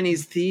 Grumman's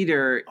Chinese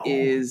Theater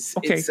is,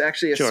 it's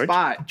actually a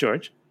spot.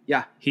 George.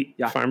 Yeah.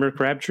 Farmer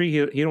Crabtree,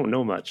 he don't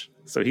know much.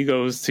 So he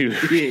goes to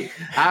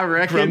I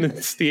reckon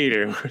Grumman's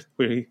Theater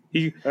where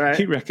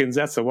he reckons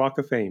that's a Walk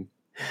of Fame.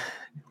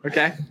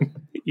 Okay.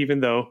 Even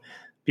though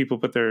people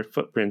put their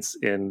footprints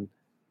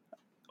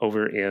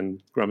over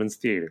in Grumman's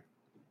Theater.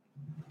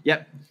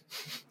 Yep.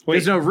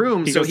 There's no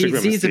room, so he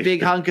sees a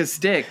big hunk of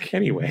stick.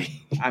 Anyway.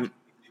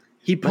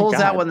 He pulls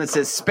out one that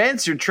says,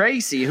 Spencer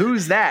Tracy,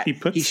 who's that?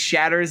 He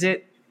shatters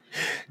it.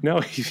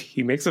 No,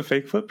 he makes a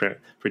fake footprint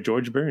for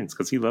George Burns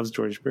because he loves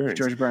George Burns.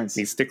 George Burns.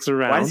 And he sticks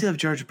around. Why does he love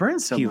George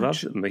Burns so much? He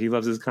loves him. He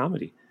loves his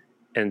comedy.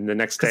 And the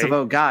next day... Because of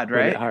Oh God,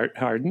 right? When it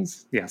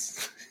hardens.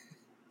 Yes.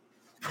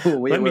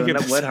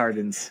 What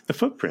hardens? The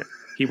footprint.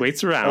 He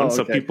waits around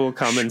so people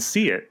come and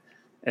see it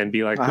and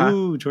be like,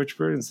 ooh, George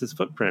Burns, his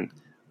footprint.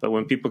 But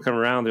when people come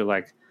around, they're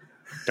like,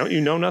 don't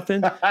you know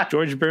nothing?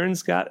 George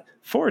Burns got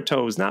 4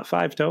 toes, not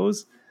 5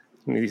 toes.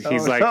 And he's He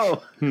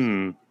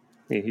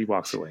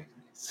walks away.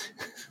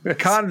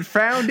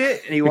 Confound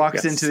it. And he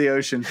walks into the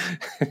ocean.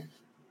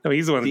 No,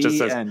 he's the one that just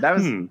says, That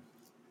was...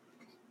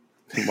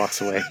 He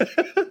walks away.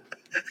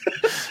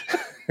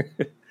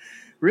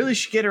 Really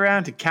should get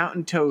around to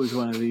counting toes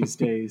one of these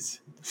days.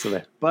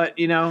 But,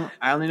 I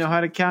only know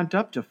how to count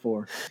up to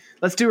 4.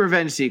 Let's do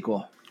Revenge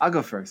sequel. I'll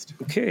go first.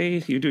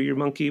 Okay, you do your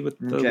monkey with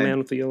the man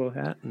with the yellow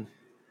hat.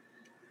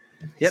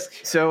 Yep.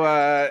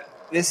 So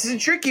this is a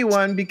tricky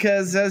one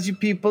because, as you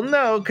people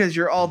know, because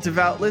you're all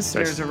devout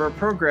listeners of our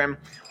program,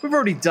 we've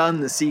already done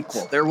the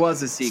sequel. There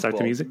was a sequel. Start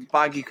the music.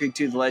 Boggy Creek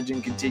 2, The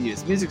Legend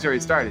Continues. Music's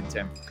already started,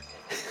 Tim.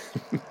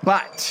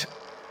 But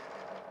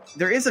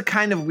there is a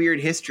kind of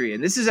weird history,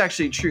 and this is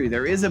actually true.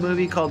 There is a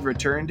movie called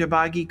Return to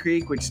Boggy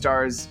Creek, which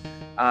stars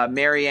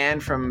Mary Ann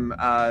from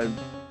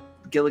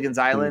Gilligan's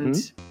Island.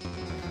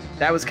 Mm-hmm.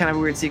 That was kind of a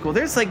weird sequel.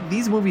 There's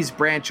these movies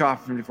branch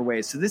off in different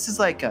ways. So this is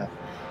think of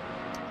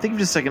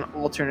just like an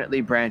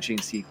alternately branching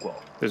sequel.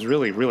 There's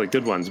really, really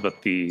good ones,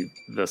 but the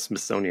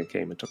Smithsonian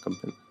came and took them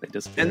and they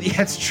disappeared. And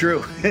yeah, it's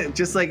true. And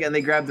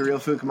they grabbed the real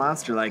Fook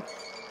monster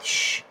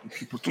shh,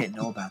 people can't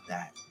know about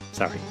that.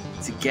 Sorry.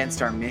 It's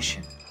against our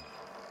mission.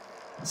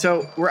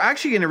 So we're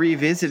actually going to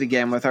revisit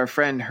again with our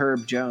friend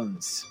Herb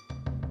Jones.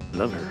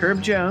 Love her.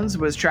 Herb Jones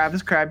was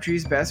Travis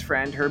Crabtree's best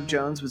friend. Herb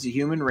Jones was a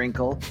human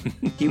wrinkle.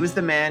 He was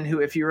the man who,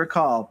 if you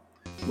recall,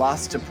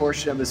 lost a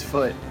portion of his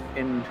foot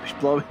in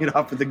blowing it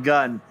off with a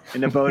gun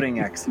in a boating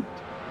accident.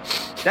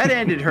 That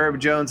ended Herb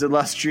Jones'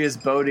 illustrious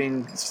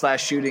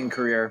boating/shooting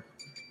career,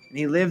 and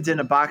he lived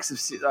in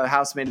a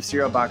house made of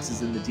cereal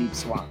boxes in the deep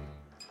swamp.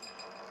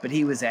 But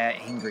he was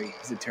angry,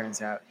 as it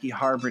turns out. He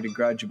harbored a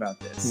grudge about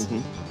this.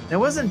 Mm-hmm. It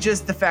wasn't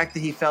just the fact that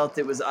he felt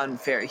it was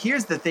unfair.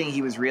 Here's the thing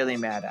he was really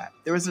mad at.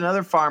 There was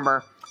another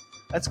farmer.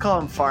 Let's call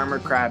him Farmer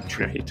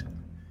Crabtree. Right.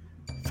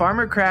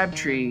 Farmer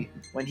Crabtree,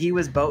 when he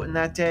was boating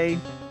that day,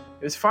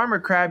 it was Farmer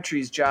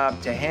Crabtree's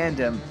job to hand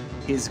him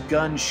his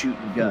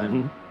gun-shooting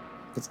gun.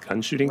 Mm-hmm. His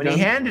gun-shooting gun? When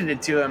he handed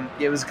it to him,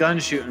 it was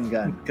gun-shooting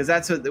gun. Because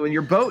that's when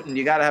you're boating,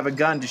 you got to have a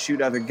gun to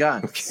shoot other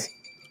guns. Okay.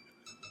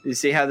 You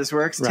see how this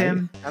works,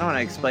 Tim? I don't want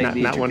to explain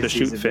the not one to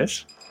shoot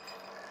fish?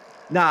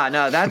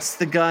 No, that's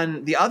the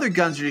gun. The other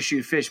guns are to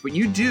shoot fish. But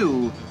you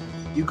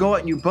go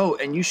out and you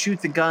boat and you shoot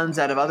the guns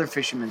out of other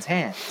fishermen's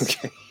hands.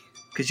 Okay.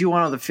 Because you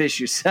want all the fish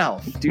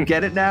yourself. Do you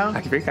get it now?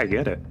 I think I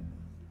get it.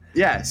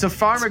 Yeah, so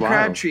Farmer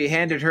Crabtree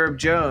handed Herb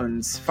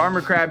Jones.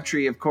 Farmer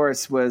Crabtree, of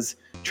course, was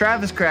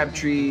Travis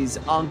Crabtree's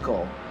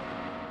uncle.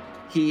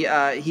 He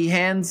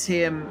hands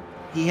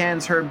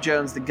Herb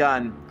Jones the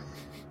gun.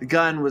 The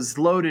gun was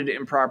loaded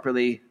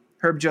improperly.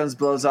 Herb Jones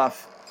blows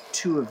off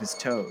 2 of his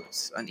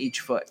toes on each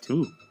foot.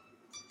 Ooh.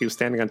 He was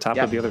standing on top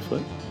of the other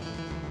foot?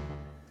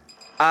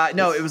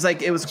 No, it was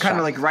kind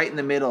of like right in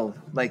the middle.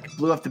 Like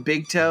blew off the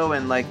big toe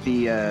and like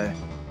the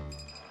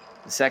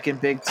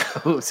second biggest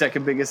toe.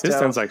 This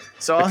sounds like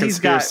so a all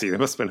conspiracy. There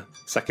must have been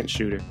a second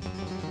shooter.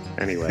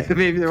 Anyway.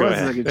 Maybe there was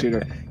a second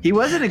shooter. He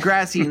was in a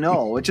grassy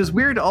knoll, which is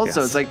weird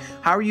also. Yes. It's like,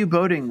 how are you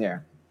boating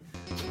there?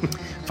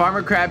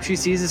 Farmer Crabtree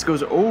sees this,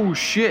 goes, oh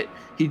shit.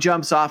 He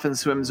jumps off and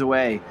swims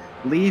away,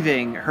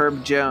 leaving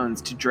Herb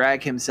Jones to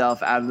drag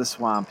himself out of the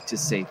swamp to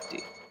safety.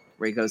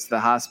 Where he goes to the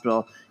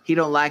hospital. He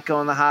don't like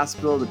going to the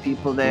hospital. The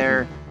people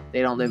there,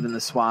 they don't live in the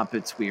swamp.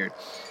 It's weird.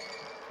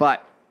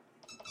 But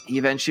he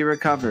eventually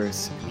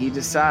recovers. He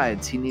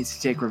decides he needs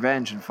to take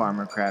revenge on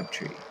Farmer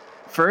Crabtree.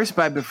 First,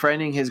 by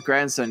befriending his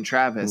grandson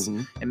Travis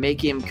and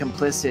making him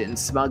complicit in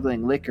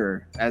smuggling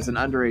liquor as an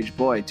underage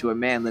boy to a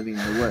man living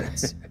in the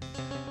woods.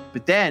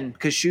 But then,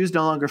 because shoes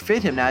no longer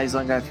fit him, now he's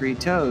only got 3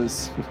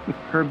 toes,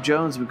 Herb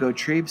Jones would go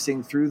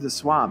traipsing through the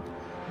swamp,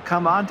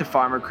 come onto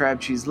Farmer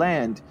Crabtree's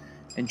land,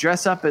 and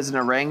dress up as an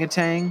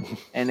orangutan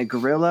and a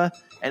gorilla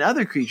and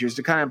other creatures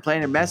to kind of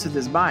play and mess with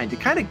his mind, to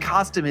kind of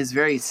cost him his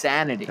very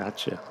sanity.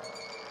 Gotcha.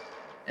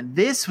 And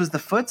this was the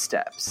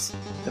footsteps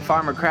that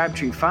Farmer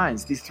Crabtree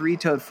finds, these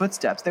 3-toed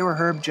footsteps. They were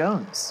Herb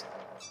Jones.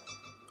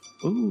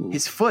 Ooh.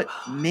 His foot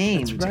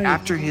maimed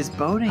after his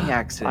boating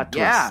accident.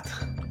 Yeah.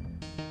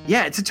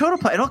 Yeah, it's a total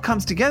play. It all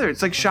comes together.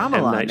 It's like Shyamalan,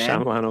 M. Night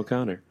Shyamalan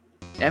O'Connor.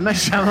 M. Night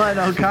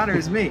Shyamalan O'Connor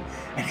is me.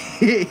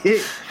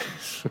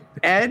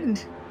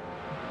 And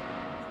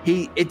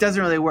it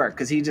doesn't really work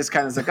because he just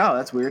kind of is like, oh,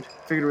 that's weird.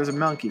 Figured it was a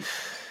monkey.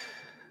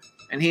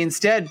 And he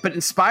but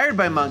inspired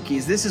by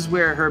monkeys, this is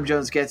where Herb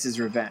Jones gets his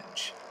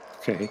revenge.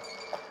 Okay.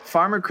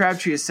 Farmer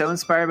Crabtree is so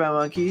inspired by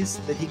monkeys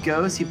that he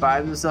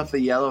buys himself a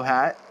yellow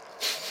hat,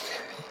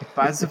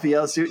 buys himself a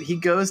yellow suit. He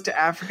goes to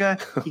Africa.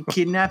 He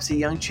kidnaps a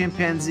young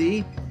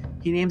chimpanzee.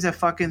 He names that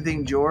fucking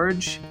thing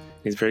George.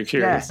 He's very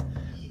curious.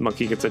 Yeah.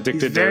 Monkey gets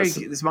addicted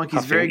to this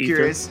monkey's very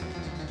curious.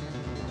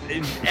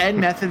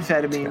 And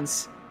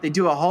methamphetamines. They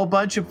do a whole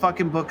bunch of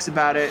fucking books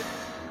about it.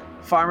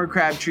 Farmer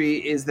Crabtree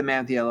is the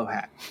man with the yellow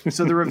hat.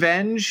 So the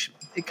revenge,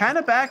 it kind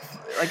of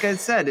like I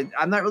said,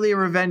 I'm not really a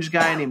revenge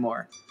guy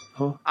anymore.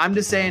 Oh. I'm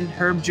just saying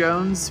Herb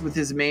Jones with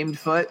his maimed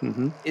foot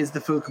is the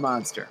Fook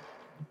monster.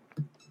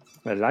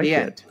 I like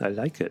it. I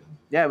like it.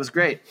 Yeah, it was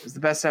great. It was the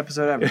best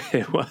episode ever.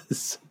 It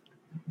was.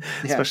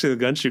 Yeah. Especially the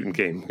gun shooting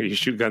game where you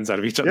shoot guns out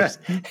of each other's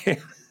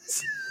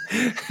hands.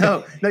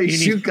 No, you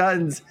shoot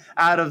guns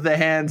out of the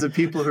hands of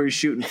people who are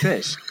shooting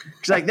fish.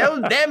 It's like,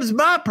 them's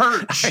my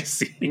perch. I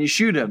see. And you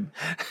shoot them.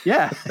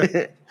 Yeah.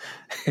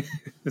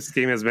 This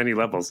game has many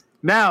levels.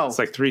 Now, it's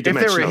like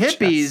 3-dimensional. If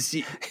there were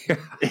hippies,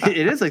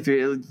 it is like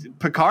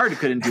Picard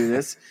couldn't do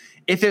this.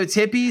 If it was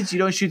hippies, you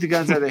don't shoot the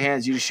guns out of their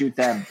hands. You just shoot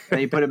them. Then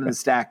you put them in the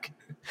stack.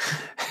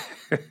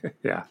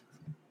 Yeah.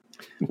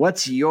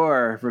 What's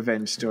your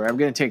revenge story? I'm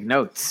going to take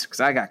notes because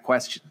I got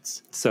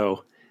questions.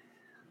 So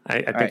I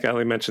think I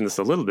only mentioned this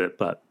a little bit,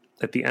 but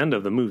at the end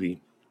of the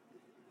movie,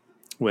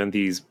 when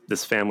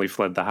this family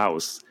fled the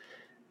house,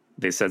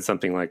 they said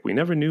something like, we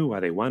never knew why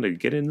they wanted to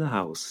get in the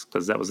house,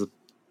 because that was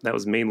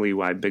mainly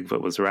why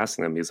Bigfoot was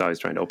harassing them. He was always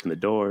trying to open the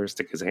door,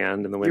 stick his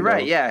hand in the window. You're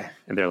right, yeah.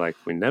 And they're like,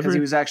 we never... Because he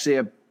was actually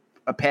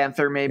a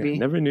panther, maybe? Yeah,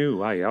 never knew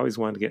why he always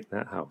wanted to get in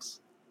that house.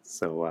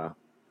 So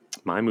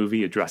my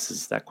movie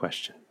addresses that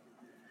question.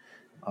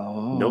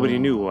 Oh. Nobody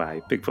knew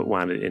why Bigfoot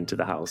wanted into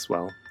the house.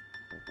 Well,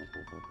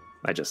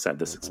 I just said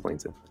this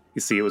explains it.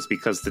 You see, it was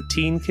because the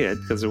teen kid,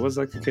 because there was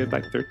like a kid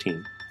like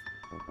 13.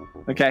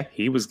 Okay.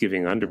 He was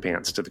giving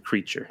underpants to the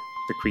creature.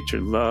 The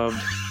creature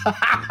loved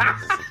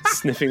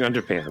sniffing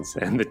underpants.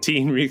 And the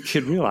teen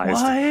kid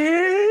realized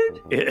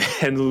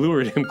it and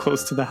lured him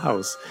close to the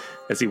house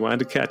as he wanted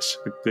to catch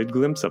a good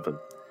glimpse of him.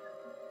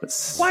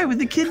 Why would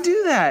the kid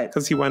do that?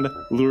 Because he wanted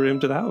to lure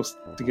him to the house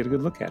to get a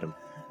good look at him.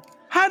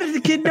 How did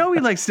the kid know he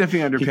liked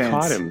sniffing underpants? He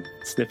caught him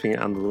sniffing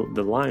on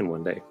the line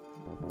one day.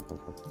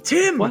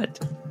 Tim!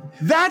 What?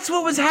 That's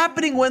what was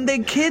happening when the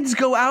kids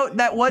go out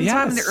that one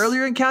time in the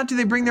earlier encounter.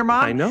 They bring their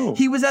mom. I know.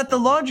 He was at the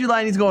laundry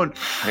line. He's going,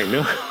 I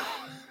know.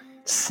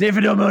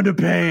 Sniffing them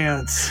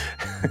underpants.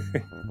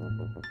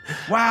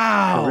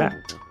 Wow.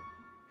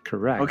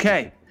 Correct.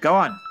 Okay, go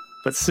on.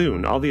 But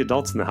soon, all the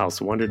adults in the house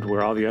wondered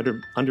where all the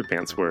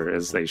underpants were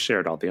as they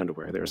shared all the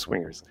underwear. They were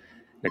swingers.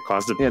 And it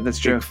caused a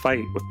big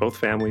fight with both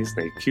families.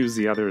 They accused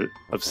each other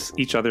of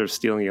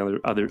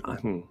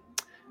stealing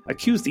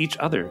accused each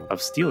other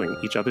of stealing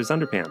each other's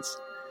underpants.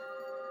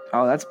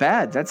 Oh, that's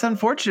bad. That's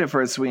unfortunate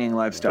for a swinging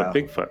lifestyle. But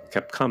Bigfoot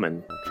kept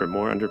coming for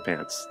more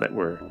underpants that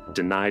were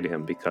denied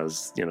him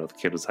because, the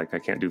kid was like, I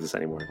can't do this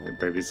anymore.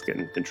 Everybody's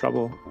getting in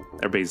trouble.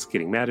 Everybody's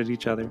getting mad at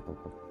each other.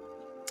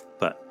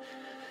 But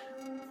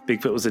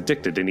Bigfoot was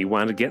addicted, and he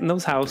wanted to get in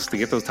those houses to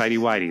get those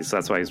tighty-whities. So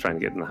that's why he was trying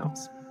to get in the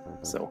house.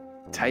 So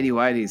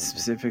tighty-whities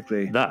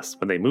specifically. Thus,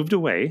 when they moved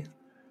away,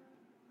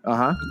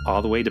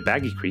 all the way to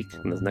Boggy Creek,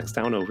 in the next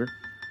town over,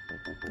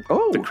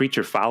 the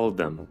creature followed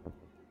them.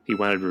 He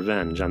wanted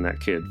revenge on that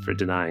kid for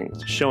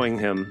showing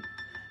him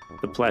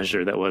the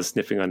pleasure that was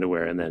sniffing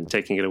underwear and then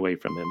taking it away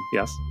from him.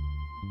 Yes?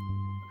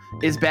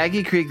 Is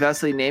Baggy Creek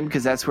thusly named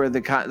because that's where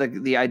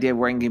the idea of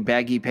wearing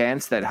baggy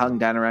pants that hung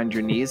down around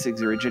your knees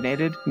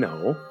originated?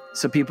 No.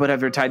 So people would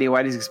have their tidy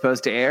whities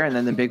exposed to air, and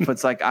then the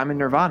Bigfoot's like, I'm in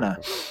Nirvana.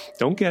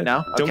 Don't get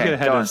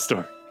ahead of the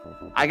story.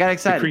 I got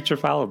excited. The creature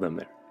followed them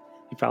there.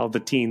 He followed the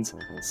teens'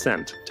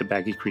 scent to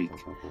Baggy Creek.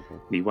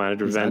 And he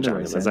wanted revenge on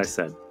them, as I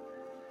said,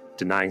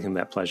 denying him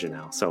that pleasure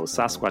now. So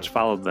Sasquatch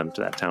followed them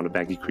to that town of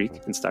Baggy Creek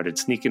and started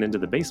sneaking into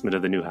the basement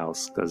of the new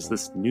house because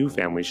this new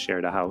family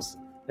shared a house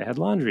that had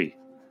laundry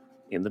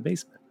in the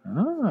basement.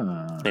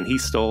 And he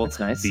stole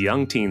the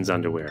young teen's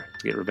underwear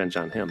to get revenge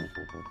on him.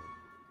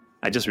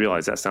 I just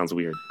realized that sounds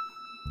weird.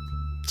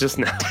 Just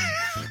now.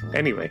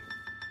 Anyway.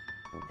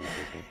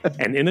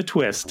 And in a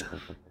twist,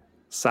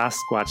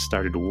 Sasquatch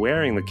started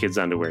wearing the kid's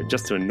underwear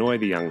just to annoy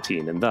the young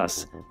teen. And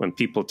thus, when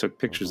people took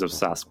pictures of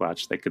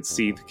Sasquatch, they could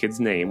see the kid's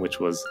name, which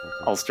was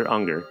Ulster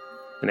Unger.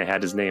 And it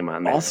had his name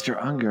on there. Ulster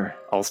Unger.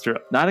 Ulster.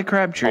 Not a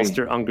Crabtree.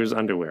 Ulster Unger's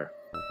underwear.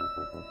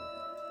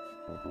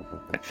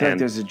 I feel like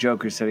there's a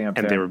Joker sitting up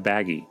there. And they were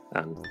baggy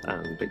on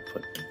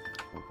Bigfoot.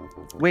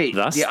 Wait,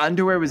 the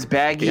underwear was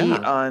baggy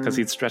on... because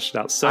he'd stretched it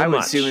out so much. I would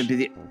assume it'd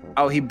be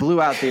he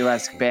blew out the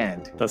elastic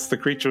band. Thus the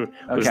creature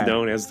was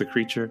known as the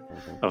creature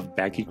of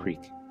Baggy Creek.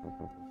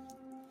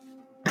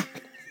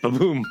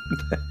 Boom.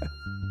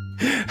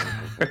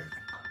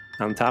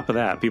 On top of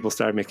that, people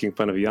started making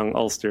fun of young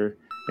Ulster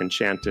and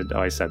chanted,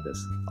 I said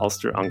this,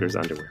 Ulster Unger's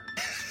underwear.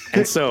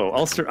 And so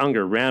Ulster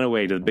Unger ran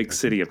away to the big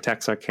city of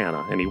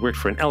Texarkana, and he worked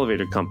for an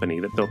elevator company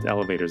that built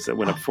elevators that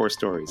went up 4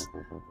 stories.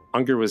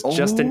 Unger was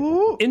just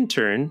an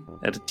intern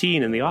at a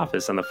teen in the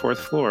office on the 4th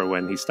floor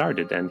when he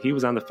started, and he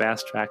was on the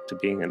fast track to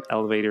being an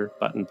elevator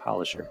button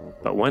polisher.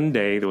 But one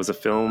day, there was a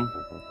film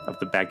of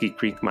the Baggy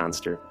Creek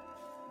monster,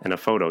 and a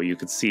photo you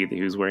could see that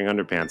he was wearing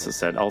underpants that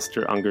said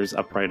Ulster Unger's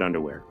upright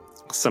underwear.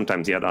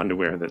 Sometimes he had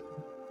underwear that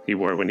he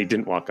wore when he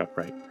didn't walk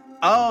upright.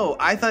 Oh,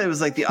 I thought it was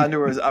like the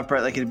underwear was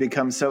upright, like it had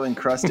become so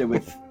encrusted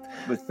with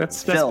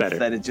that's filth better.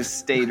 that it just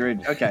stayed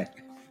rigid. Okay.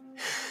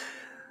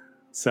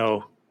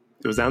 So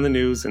it was on the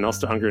news, and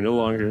Ulster Unger no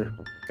longer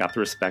got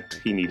the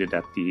respect he needed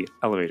at the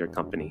elevator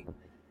company.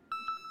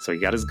 So he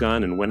got his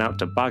gun and went out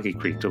to Boggy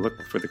Creek to look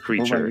for the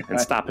creature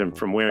and stop him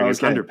from wearing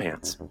his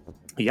underpants.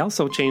 He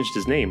also changed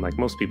his name, like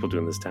most people do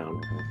in this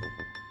town.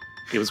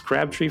 It was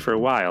Crabtree for a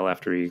while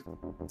after he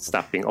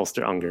stopped being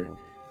Ulster Unger.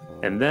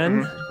 And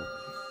then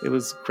it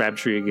was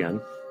Crabtree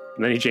again.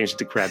 And then he changed it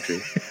to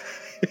Crabtree.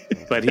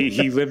 But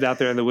he lived out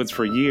there in the woods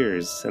for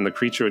years, and the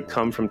creature would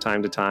come from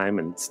time to time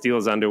and steal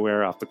his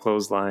underwear off the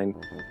clothesline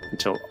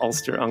until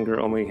Ulster Unger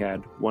only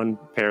had 1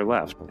 pair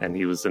left, and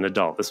he was an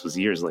adult. This was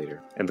years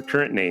later. And the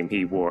current name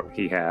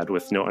he had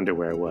with no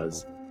underwear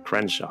was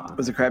Crenshaw.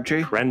 Was it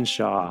Crabtree?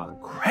 Crenshaw.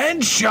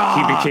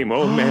 Crenshaw! He became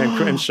Old Man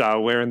Crenshaw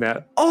wearing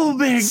that Old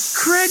Man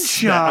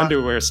Crenshaw! That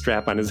underwear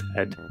strap on his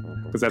head,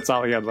 because that's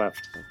all he had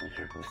left.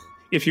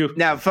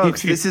 Now,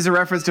 folks, this is a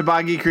reference to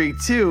Boggy Creek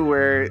too,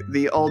 where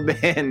the old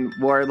man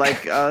wore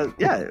like,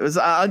 it was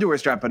an underwear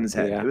strap on his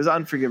head. Yeah. It was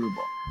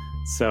unforgivable.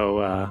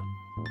 So,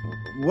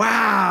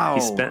 wow! He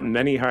spent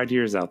many hard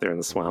years out there in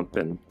the swamp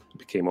and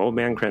became Old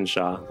Man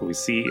Crenshaw, who we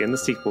see in the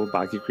sequel,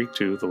 Boggy Creek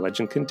 2. The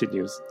legend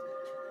continues.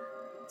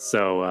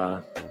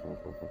 So,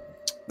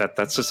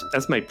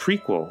 that's my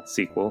prequel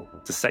sequel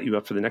to set you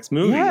up for the next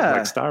movie,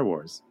 like Star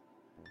Wars.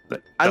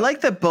 I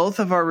like that both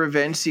of our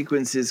revenge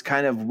sequences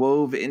kind of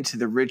wove into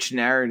the rich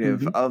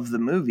narrative of the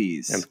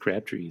movies. And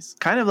Crabtrees.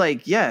 Kind of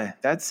like,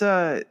 that's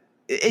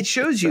it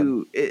shows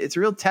you, it's a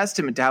real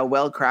testament to how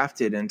well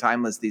crafted and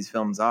timeless these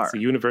films are. So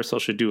Universal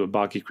should do a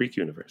Boggy Creek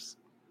universe.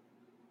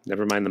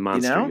 Never mind the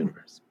monster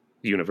universe.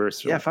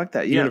 Universal. Yeah, fuck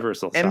that.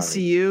 Universal.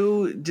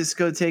 MCU, just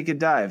go take a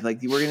dive.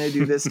 Like, we're going to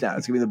do this now.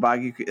 It's going to be the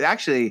Boggy Creek.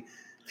 Actually,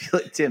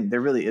 Tim,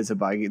 there really is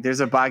there's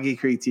a Boggy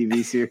Creek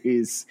TV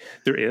series.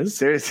 There is?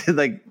 There's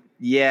like,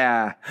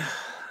 yeah,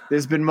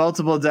 there's been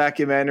multiple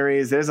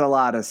documentaries. There's a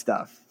lot of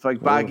stuff. Like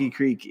Boggy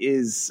Creek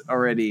is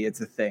already, it's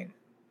a thing.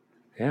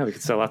 Yeah, we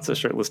could sell lots of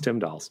shirtless Tim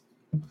dolls.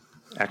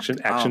 Action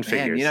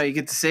figures. Man, you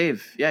get to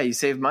save. Yeah, you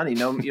save money.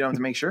 No, you don't have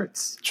to make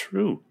shirts.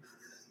 True.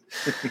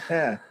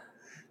 Yeah.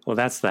 Well,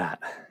 that's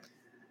that.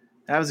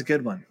 That was a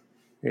good one.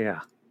 Yeah.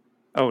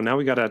 Oh, now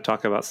we got to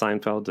talk about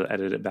Seinfeld to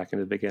edit it back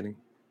into the beginning.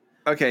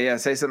 Okay, yeah,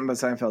 say something about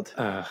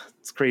Seinfeld.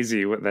 It's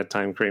crazy what that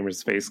time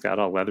Kramer's face got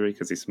all leathery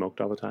because he smoked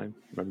all the time.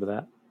 Remember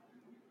that?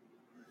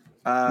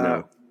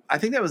 No. I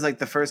think that was like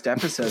the first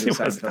episode of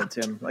Seinfeld,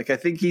 Tim. Like, I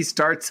think he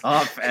starts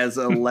off as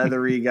a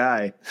leathery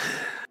guy.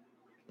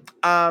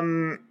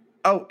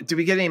 Did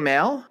we get any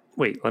mail?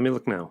 Wait, let me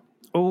look now.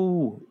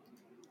 Oh,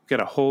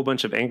 got a whole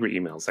bunch of angry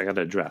emails I got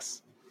to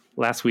address.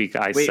 Last week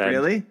I said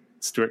really?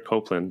 Stuart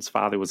Copeland's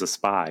father was a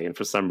spy, and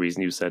for some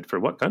reason you said, for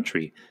what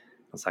country?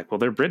 I was like, well,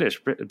 they're British.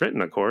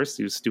 Britain, of course,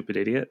 you stupid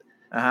idiot.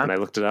 And I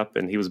looked it up,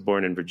 and he was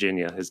born in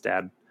Virginia. His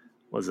dad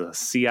was a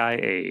CIA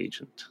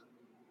agent,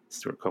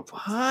 Stuart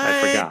Copeland. What?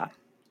 I forgot.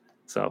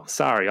 So,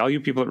 sorry, all you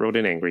people that wrote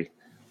in angry.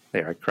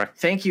 There, I correct.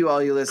 Thank you,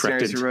 all you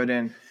listeners who wrote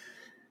in.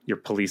 Your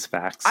police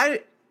facts. So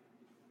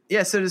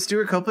does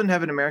Stuart Copeland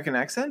have an American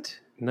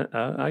accent? No,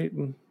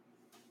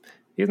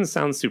 he doesn't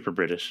sound super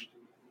British.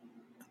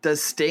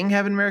 Does Sting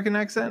have an American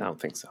accent? I don't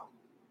think so.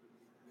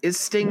 Is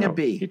Sting a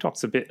bee? He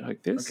talks a bit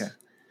like this. Okay.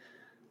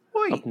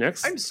 Oi, Up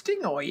next, I'm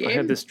Sting. I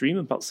had this dream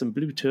about some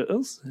blue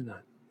turtles, and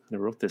I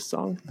wrote this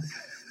song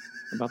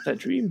about that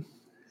dream.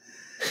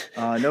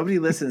 Nobody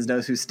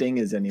knows who Sting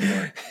is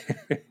anymore.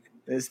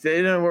 They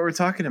don't know what we're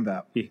talking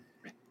about. He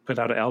put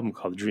out an album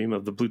called Dream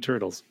of the Blue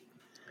Turtles.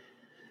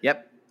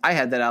 Yep, I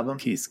had that album.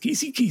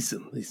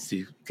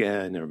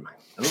 Never mind.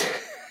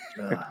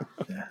 Yeah.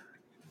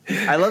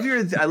 I love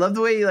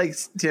the way you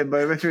Tim.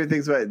 But my favorite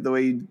things about the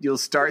way you'll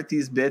start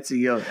these bits and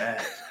you go.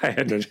 I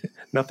had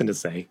nothing to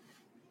say.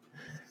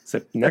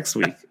 Except next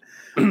week,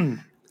 all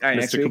right,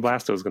 Mr.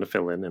 Cablasto is going to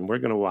fill in, and we're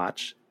going to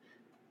watch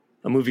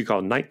a movie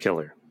called Night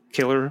Killer.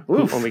 Killer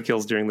who only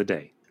kills during the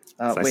day.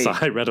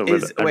 I read a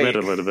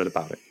little bit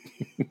about it.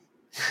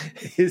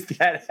 Is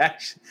that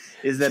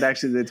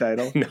actually the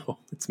title? No,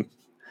 it's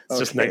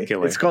just Night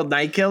Killer. It's called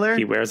Night Killer?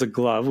 He wears a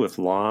glove with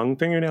long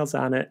fingernails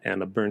on it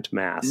and a burnt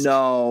mask.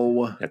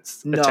 No.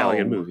 It's an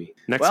Italian movie.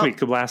 Next week,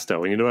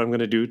 Cablasto. And you know what I'm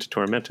going to do to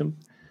torment him?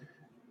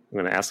 I'm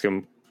going to ask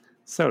him,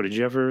 so did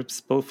you ever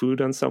spill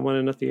food on someone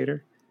in a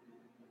theater?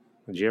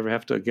 Did you ever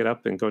have to get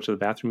up and go to the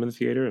bathroom in the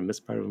theater and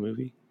miss part of a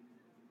movie?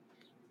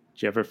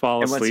 Did you ever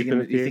fall asleep in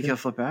the theater? You think he'll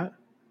flip out?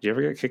 Did you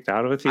ever get kicked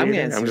out of a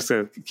theater? I'm just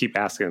going to keep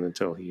asking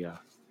until he...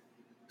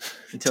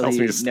 until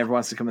he never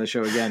wants to come to the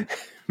show again.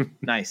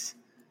 Nice.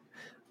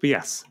 But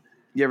yes.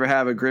 You ever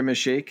have a grimace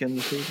shake in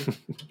the theater?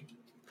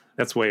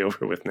 That's way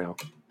over with now.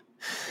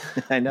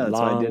 I know. That's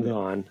why I did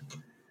gone.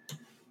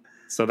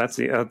 So that's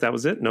that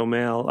was it. No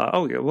mail.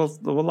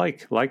 We'll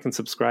like and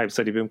subscribe.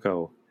 SETI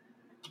BIMCO.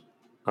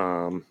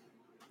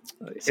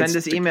 Send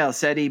us email.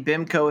 SETI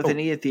BIMCO with an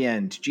E at the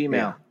end. Gmail.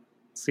 Yeah.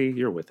 See,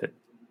 you're with it.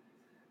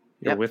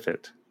 You're with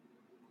it.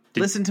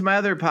 Listen to my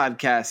other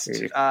podcast,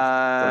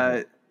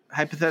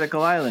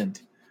 Hypothetical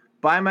Island.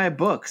 Buy my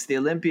books, The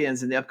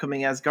Olympians and the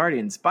Upcoming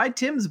Asgardians. Buy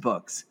Tim's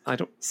books.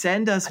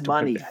 Send us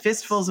money,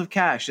 fistfuls of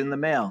cash in the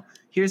mail.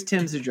 Here's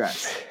Tim's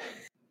address.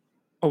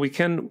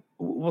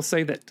 We'll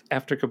say that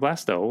after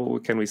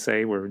Cablasto, can we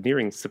say we're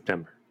nearing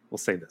September? We'll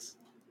say this.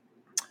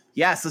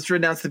 Yes, let's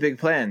announce the big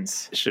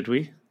plans. Should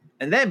we?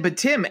 And then, but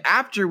Tim,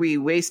 after we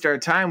waste our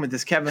time with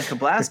this Kevin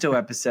Cablasto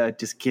episode,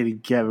 just kidding,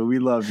 Kevin, we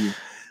love you.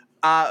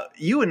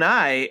 You and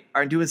I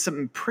are doing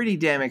something pretty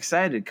damn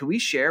excited. Can we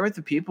share with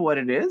the people what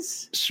it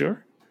is?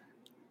 Sure.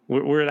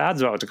 We're at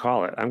odds about what to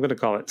call it. I'm going to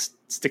call it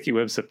Sticky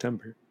Web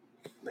September.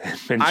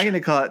 I'm going to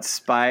call it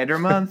Spider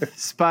Month.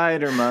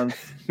 Spider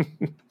Month.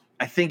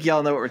 I think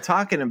y'all know what we're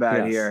talking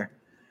about here.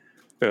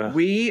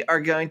 We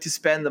are going to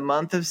spend the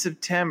month of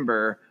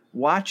September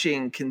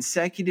watching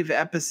consecutive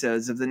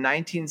episodes of the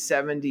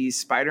 1970s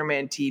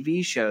Spider-Man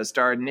TV show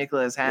starring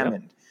Nicholas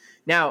Hammond. Yep.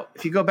 Now,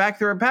 if you go back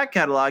through our back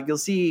catalog, you'll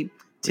see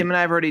Tim and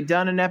I have already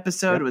done an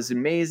episode. Yep. It was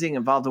amazing.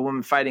 Involved a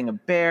woman fighting a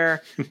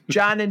bear.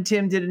 John and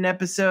Tim did an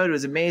episode. It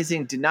was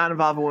amazing. Did not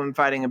involve a woman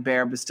fighting a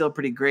bear, but still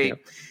pretty great. Yep.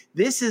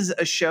 This is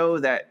a show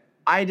that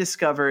I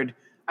discovered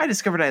I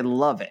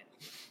love it.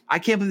 I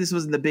can't believe this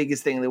wasn't the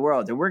biggest thing in the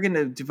world. And we're going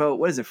to devote,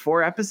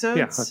 4 episodes?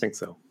 Yeah, I think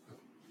so.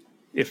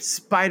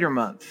 Spider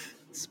Month.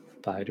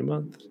 Spider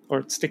Month.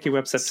 Or Sticky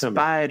Web September.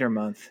 Spider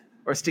Month.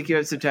 Or Sticky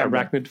Web September.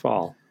 Arachnid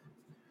Fall.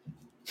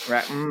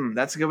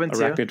 That's a good one, too.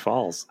 Arachnid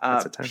Falls.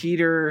 That's a time.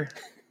 Peter.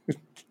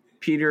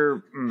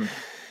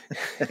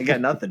 I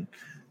got nothing.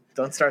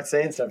 Don't start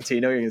saying stuff until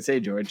you know what you're going to say,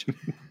 George.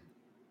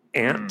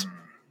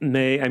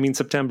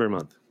 September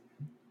month.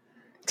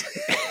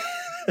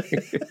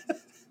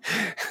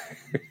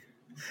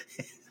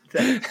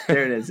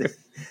 There it is.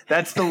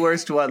 That's the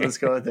worst one. Let's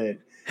go with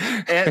it.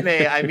 Aunt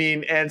May,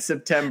 and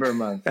September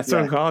month. That's what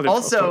I'm calling it.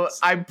 Also,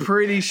 I'm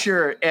pretty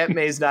sure Aunt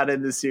May's not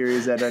in the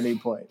series at any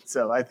point.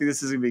 So I think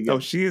this is going to be good. Oh,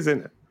 she is in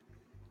it.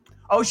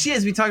 Oh, she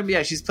is. We talked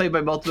about, she's played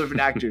by multiple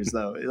different actors,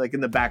 though. Like in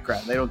the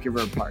background. They don't give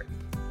her a part.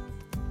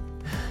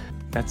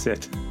 That's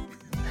it.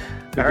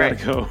 All right.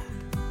 Gotta go. All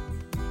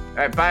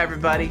right. Bye,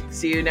 everybody.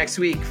 See you next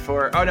week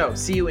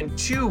see you in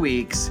 2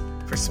 weeks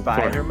for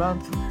Spider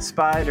Month.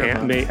 September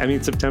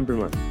month. September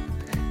month.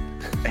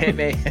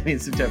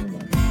 September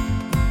month.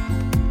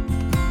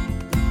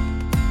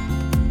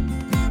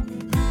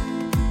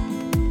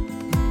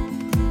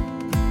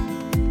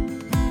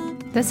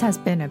 This has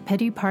been a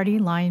Pity Party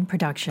Line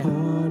production.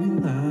 Party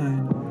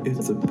line,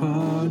 it's a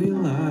party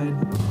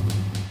line.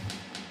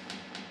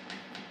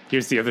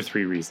 Here's the other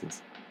 3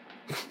 reasons.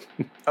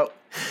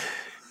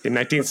 In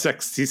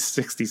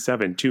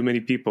 1967, too many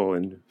people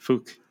in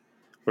Fook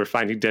were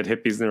finding dead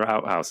hippies in their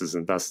outhouses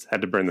and thus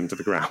had to burn them to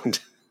the ground.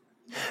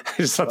 I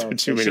just thought there were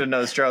too many dead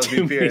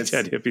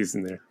hippies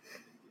in there.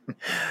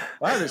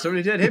 Wow, there's so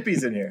many dead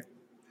hippies in here.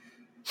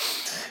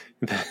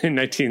 In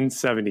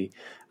 1970,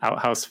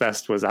 Outhouse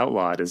Fest was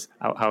outlawed as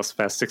Outhouse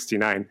Fest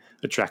 69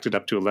 attracted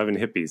up to 11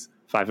 hippies,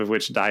 5 of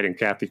which died in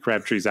Kathy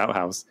Crabtree's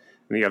outhouse,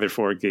 and the other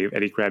 4 gave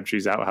Eddie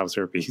Crabtree's outhouse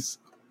herpes.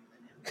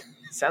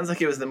 Sounds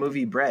like it was the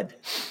movie Bread.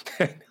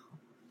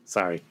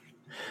 Sorry.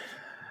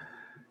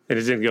 And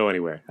it didn't go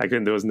anywhere.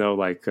 There was no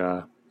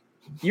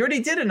You already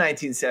did a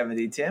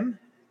 1970, Tim.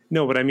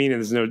 No, but I mean,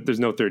 there's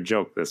no third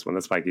joke this one.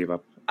 That's why I gave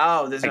up.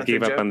 Oh, there's no I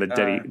gave third up joke? on the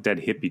dead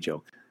hippie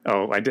joke.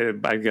 Oh, I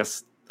did. I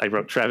guess I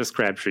wrote Travis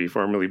Crabtree,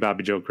 formerly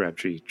Bobby Joe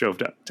Crabtree, drove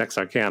to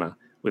Texarkana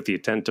with the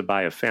intent to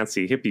buy a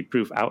fancy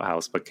hippie-proof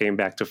outhouse, but came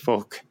back to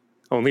Folk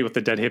only with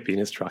the dead hippie in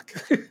his truck.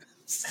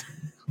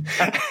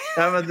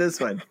 How about this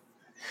one?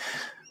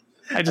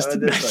 I just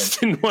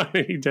didn't want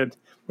any dead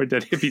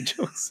hippie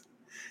jokes.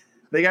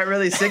 They got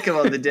really sick of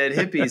all the dead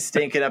hippies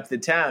stinking up the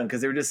town because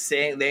they were just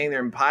laying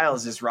there in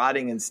piles, just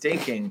rotting and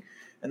stinking.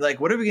 And like,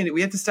 what are we going to do? We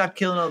have to stop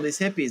killing all these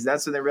hippies.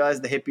 That's when they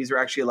realized the hippies were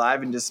actually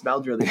alive and just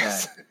smelled really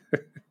bad.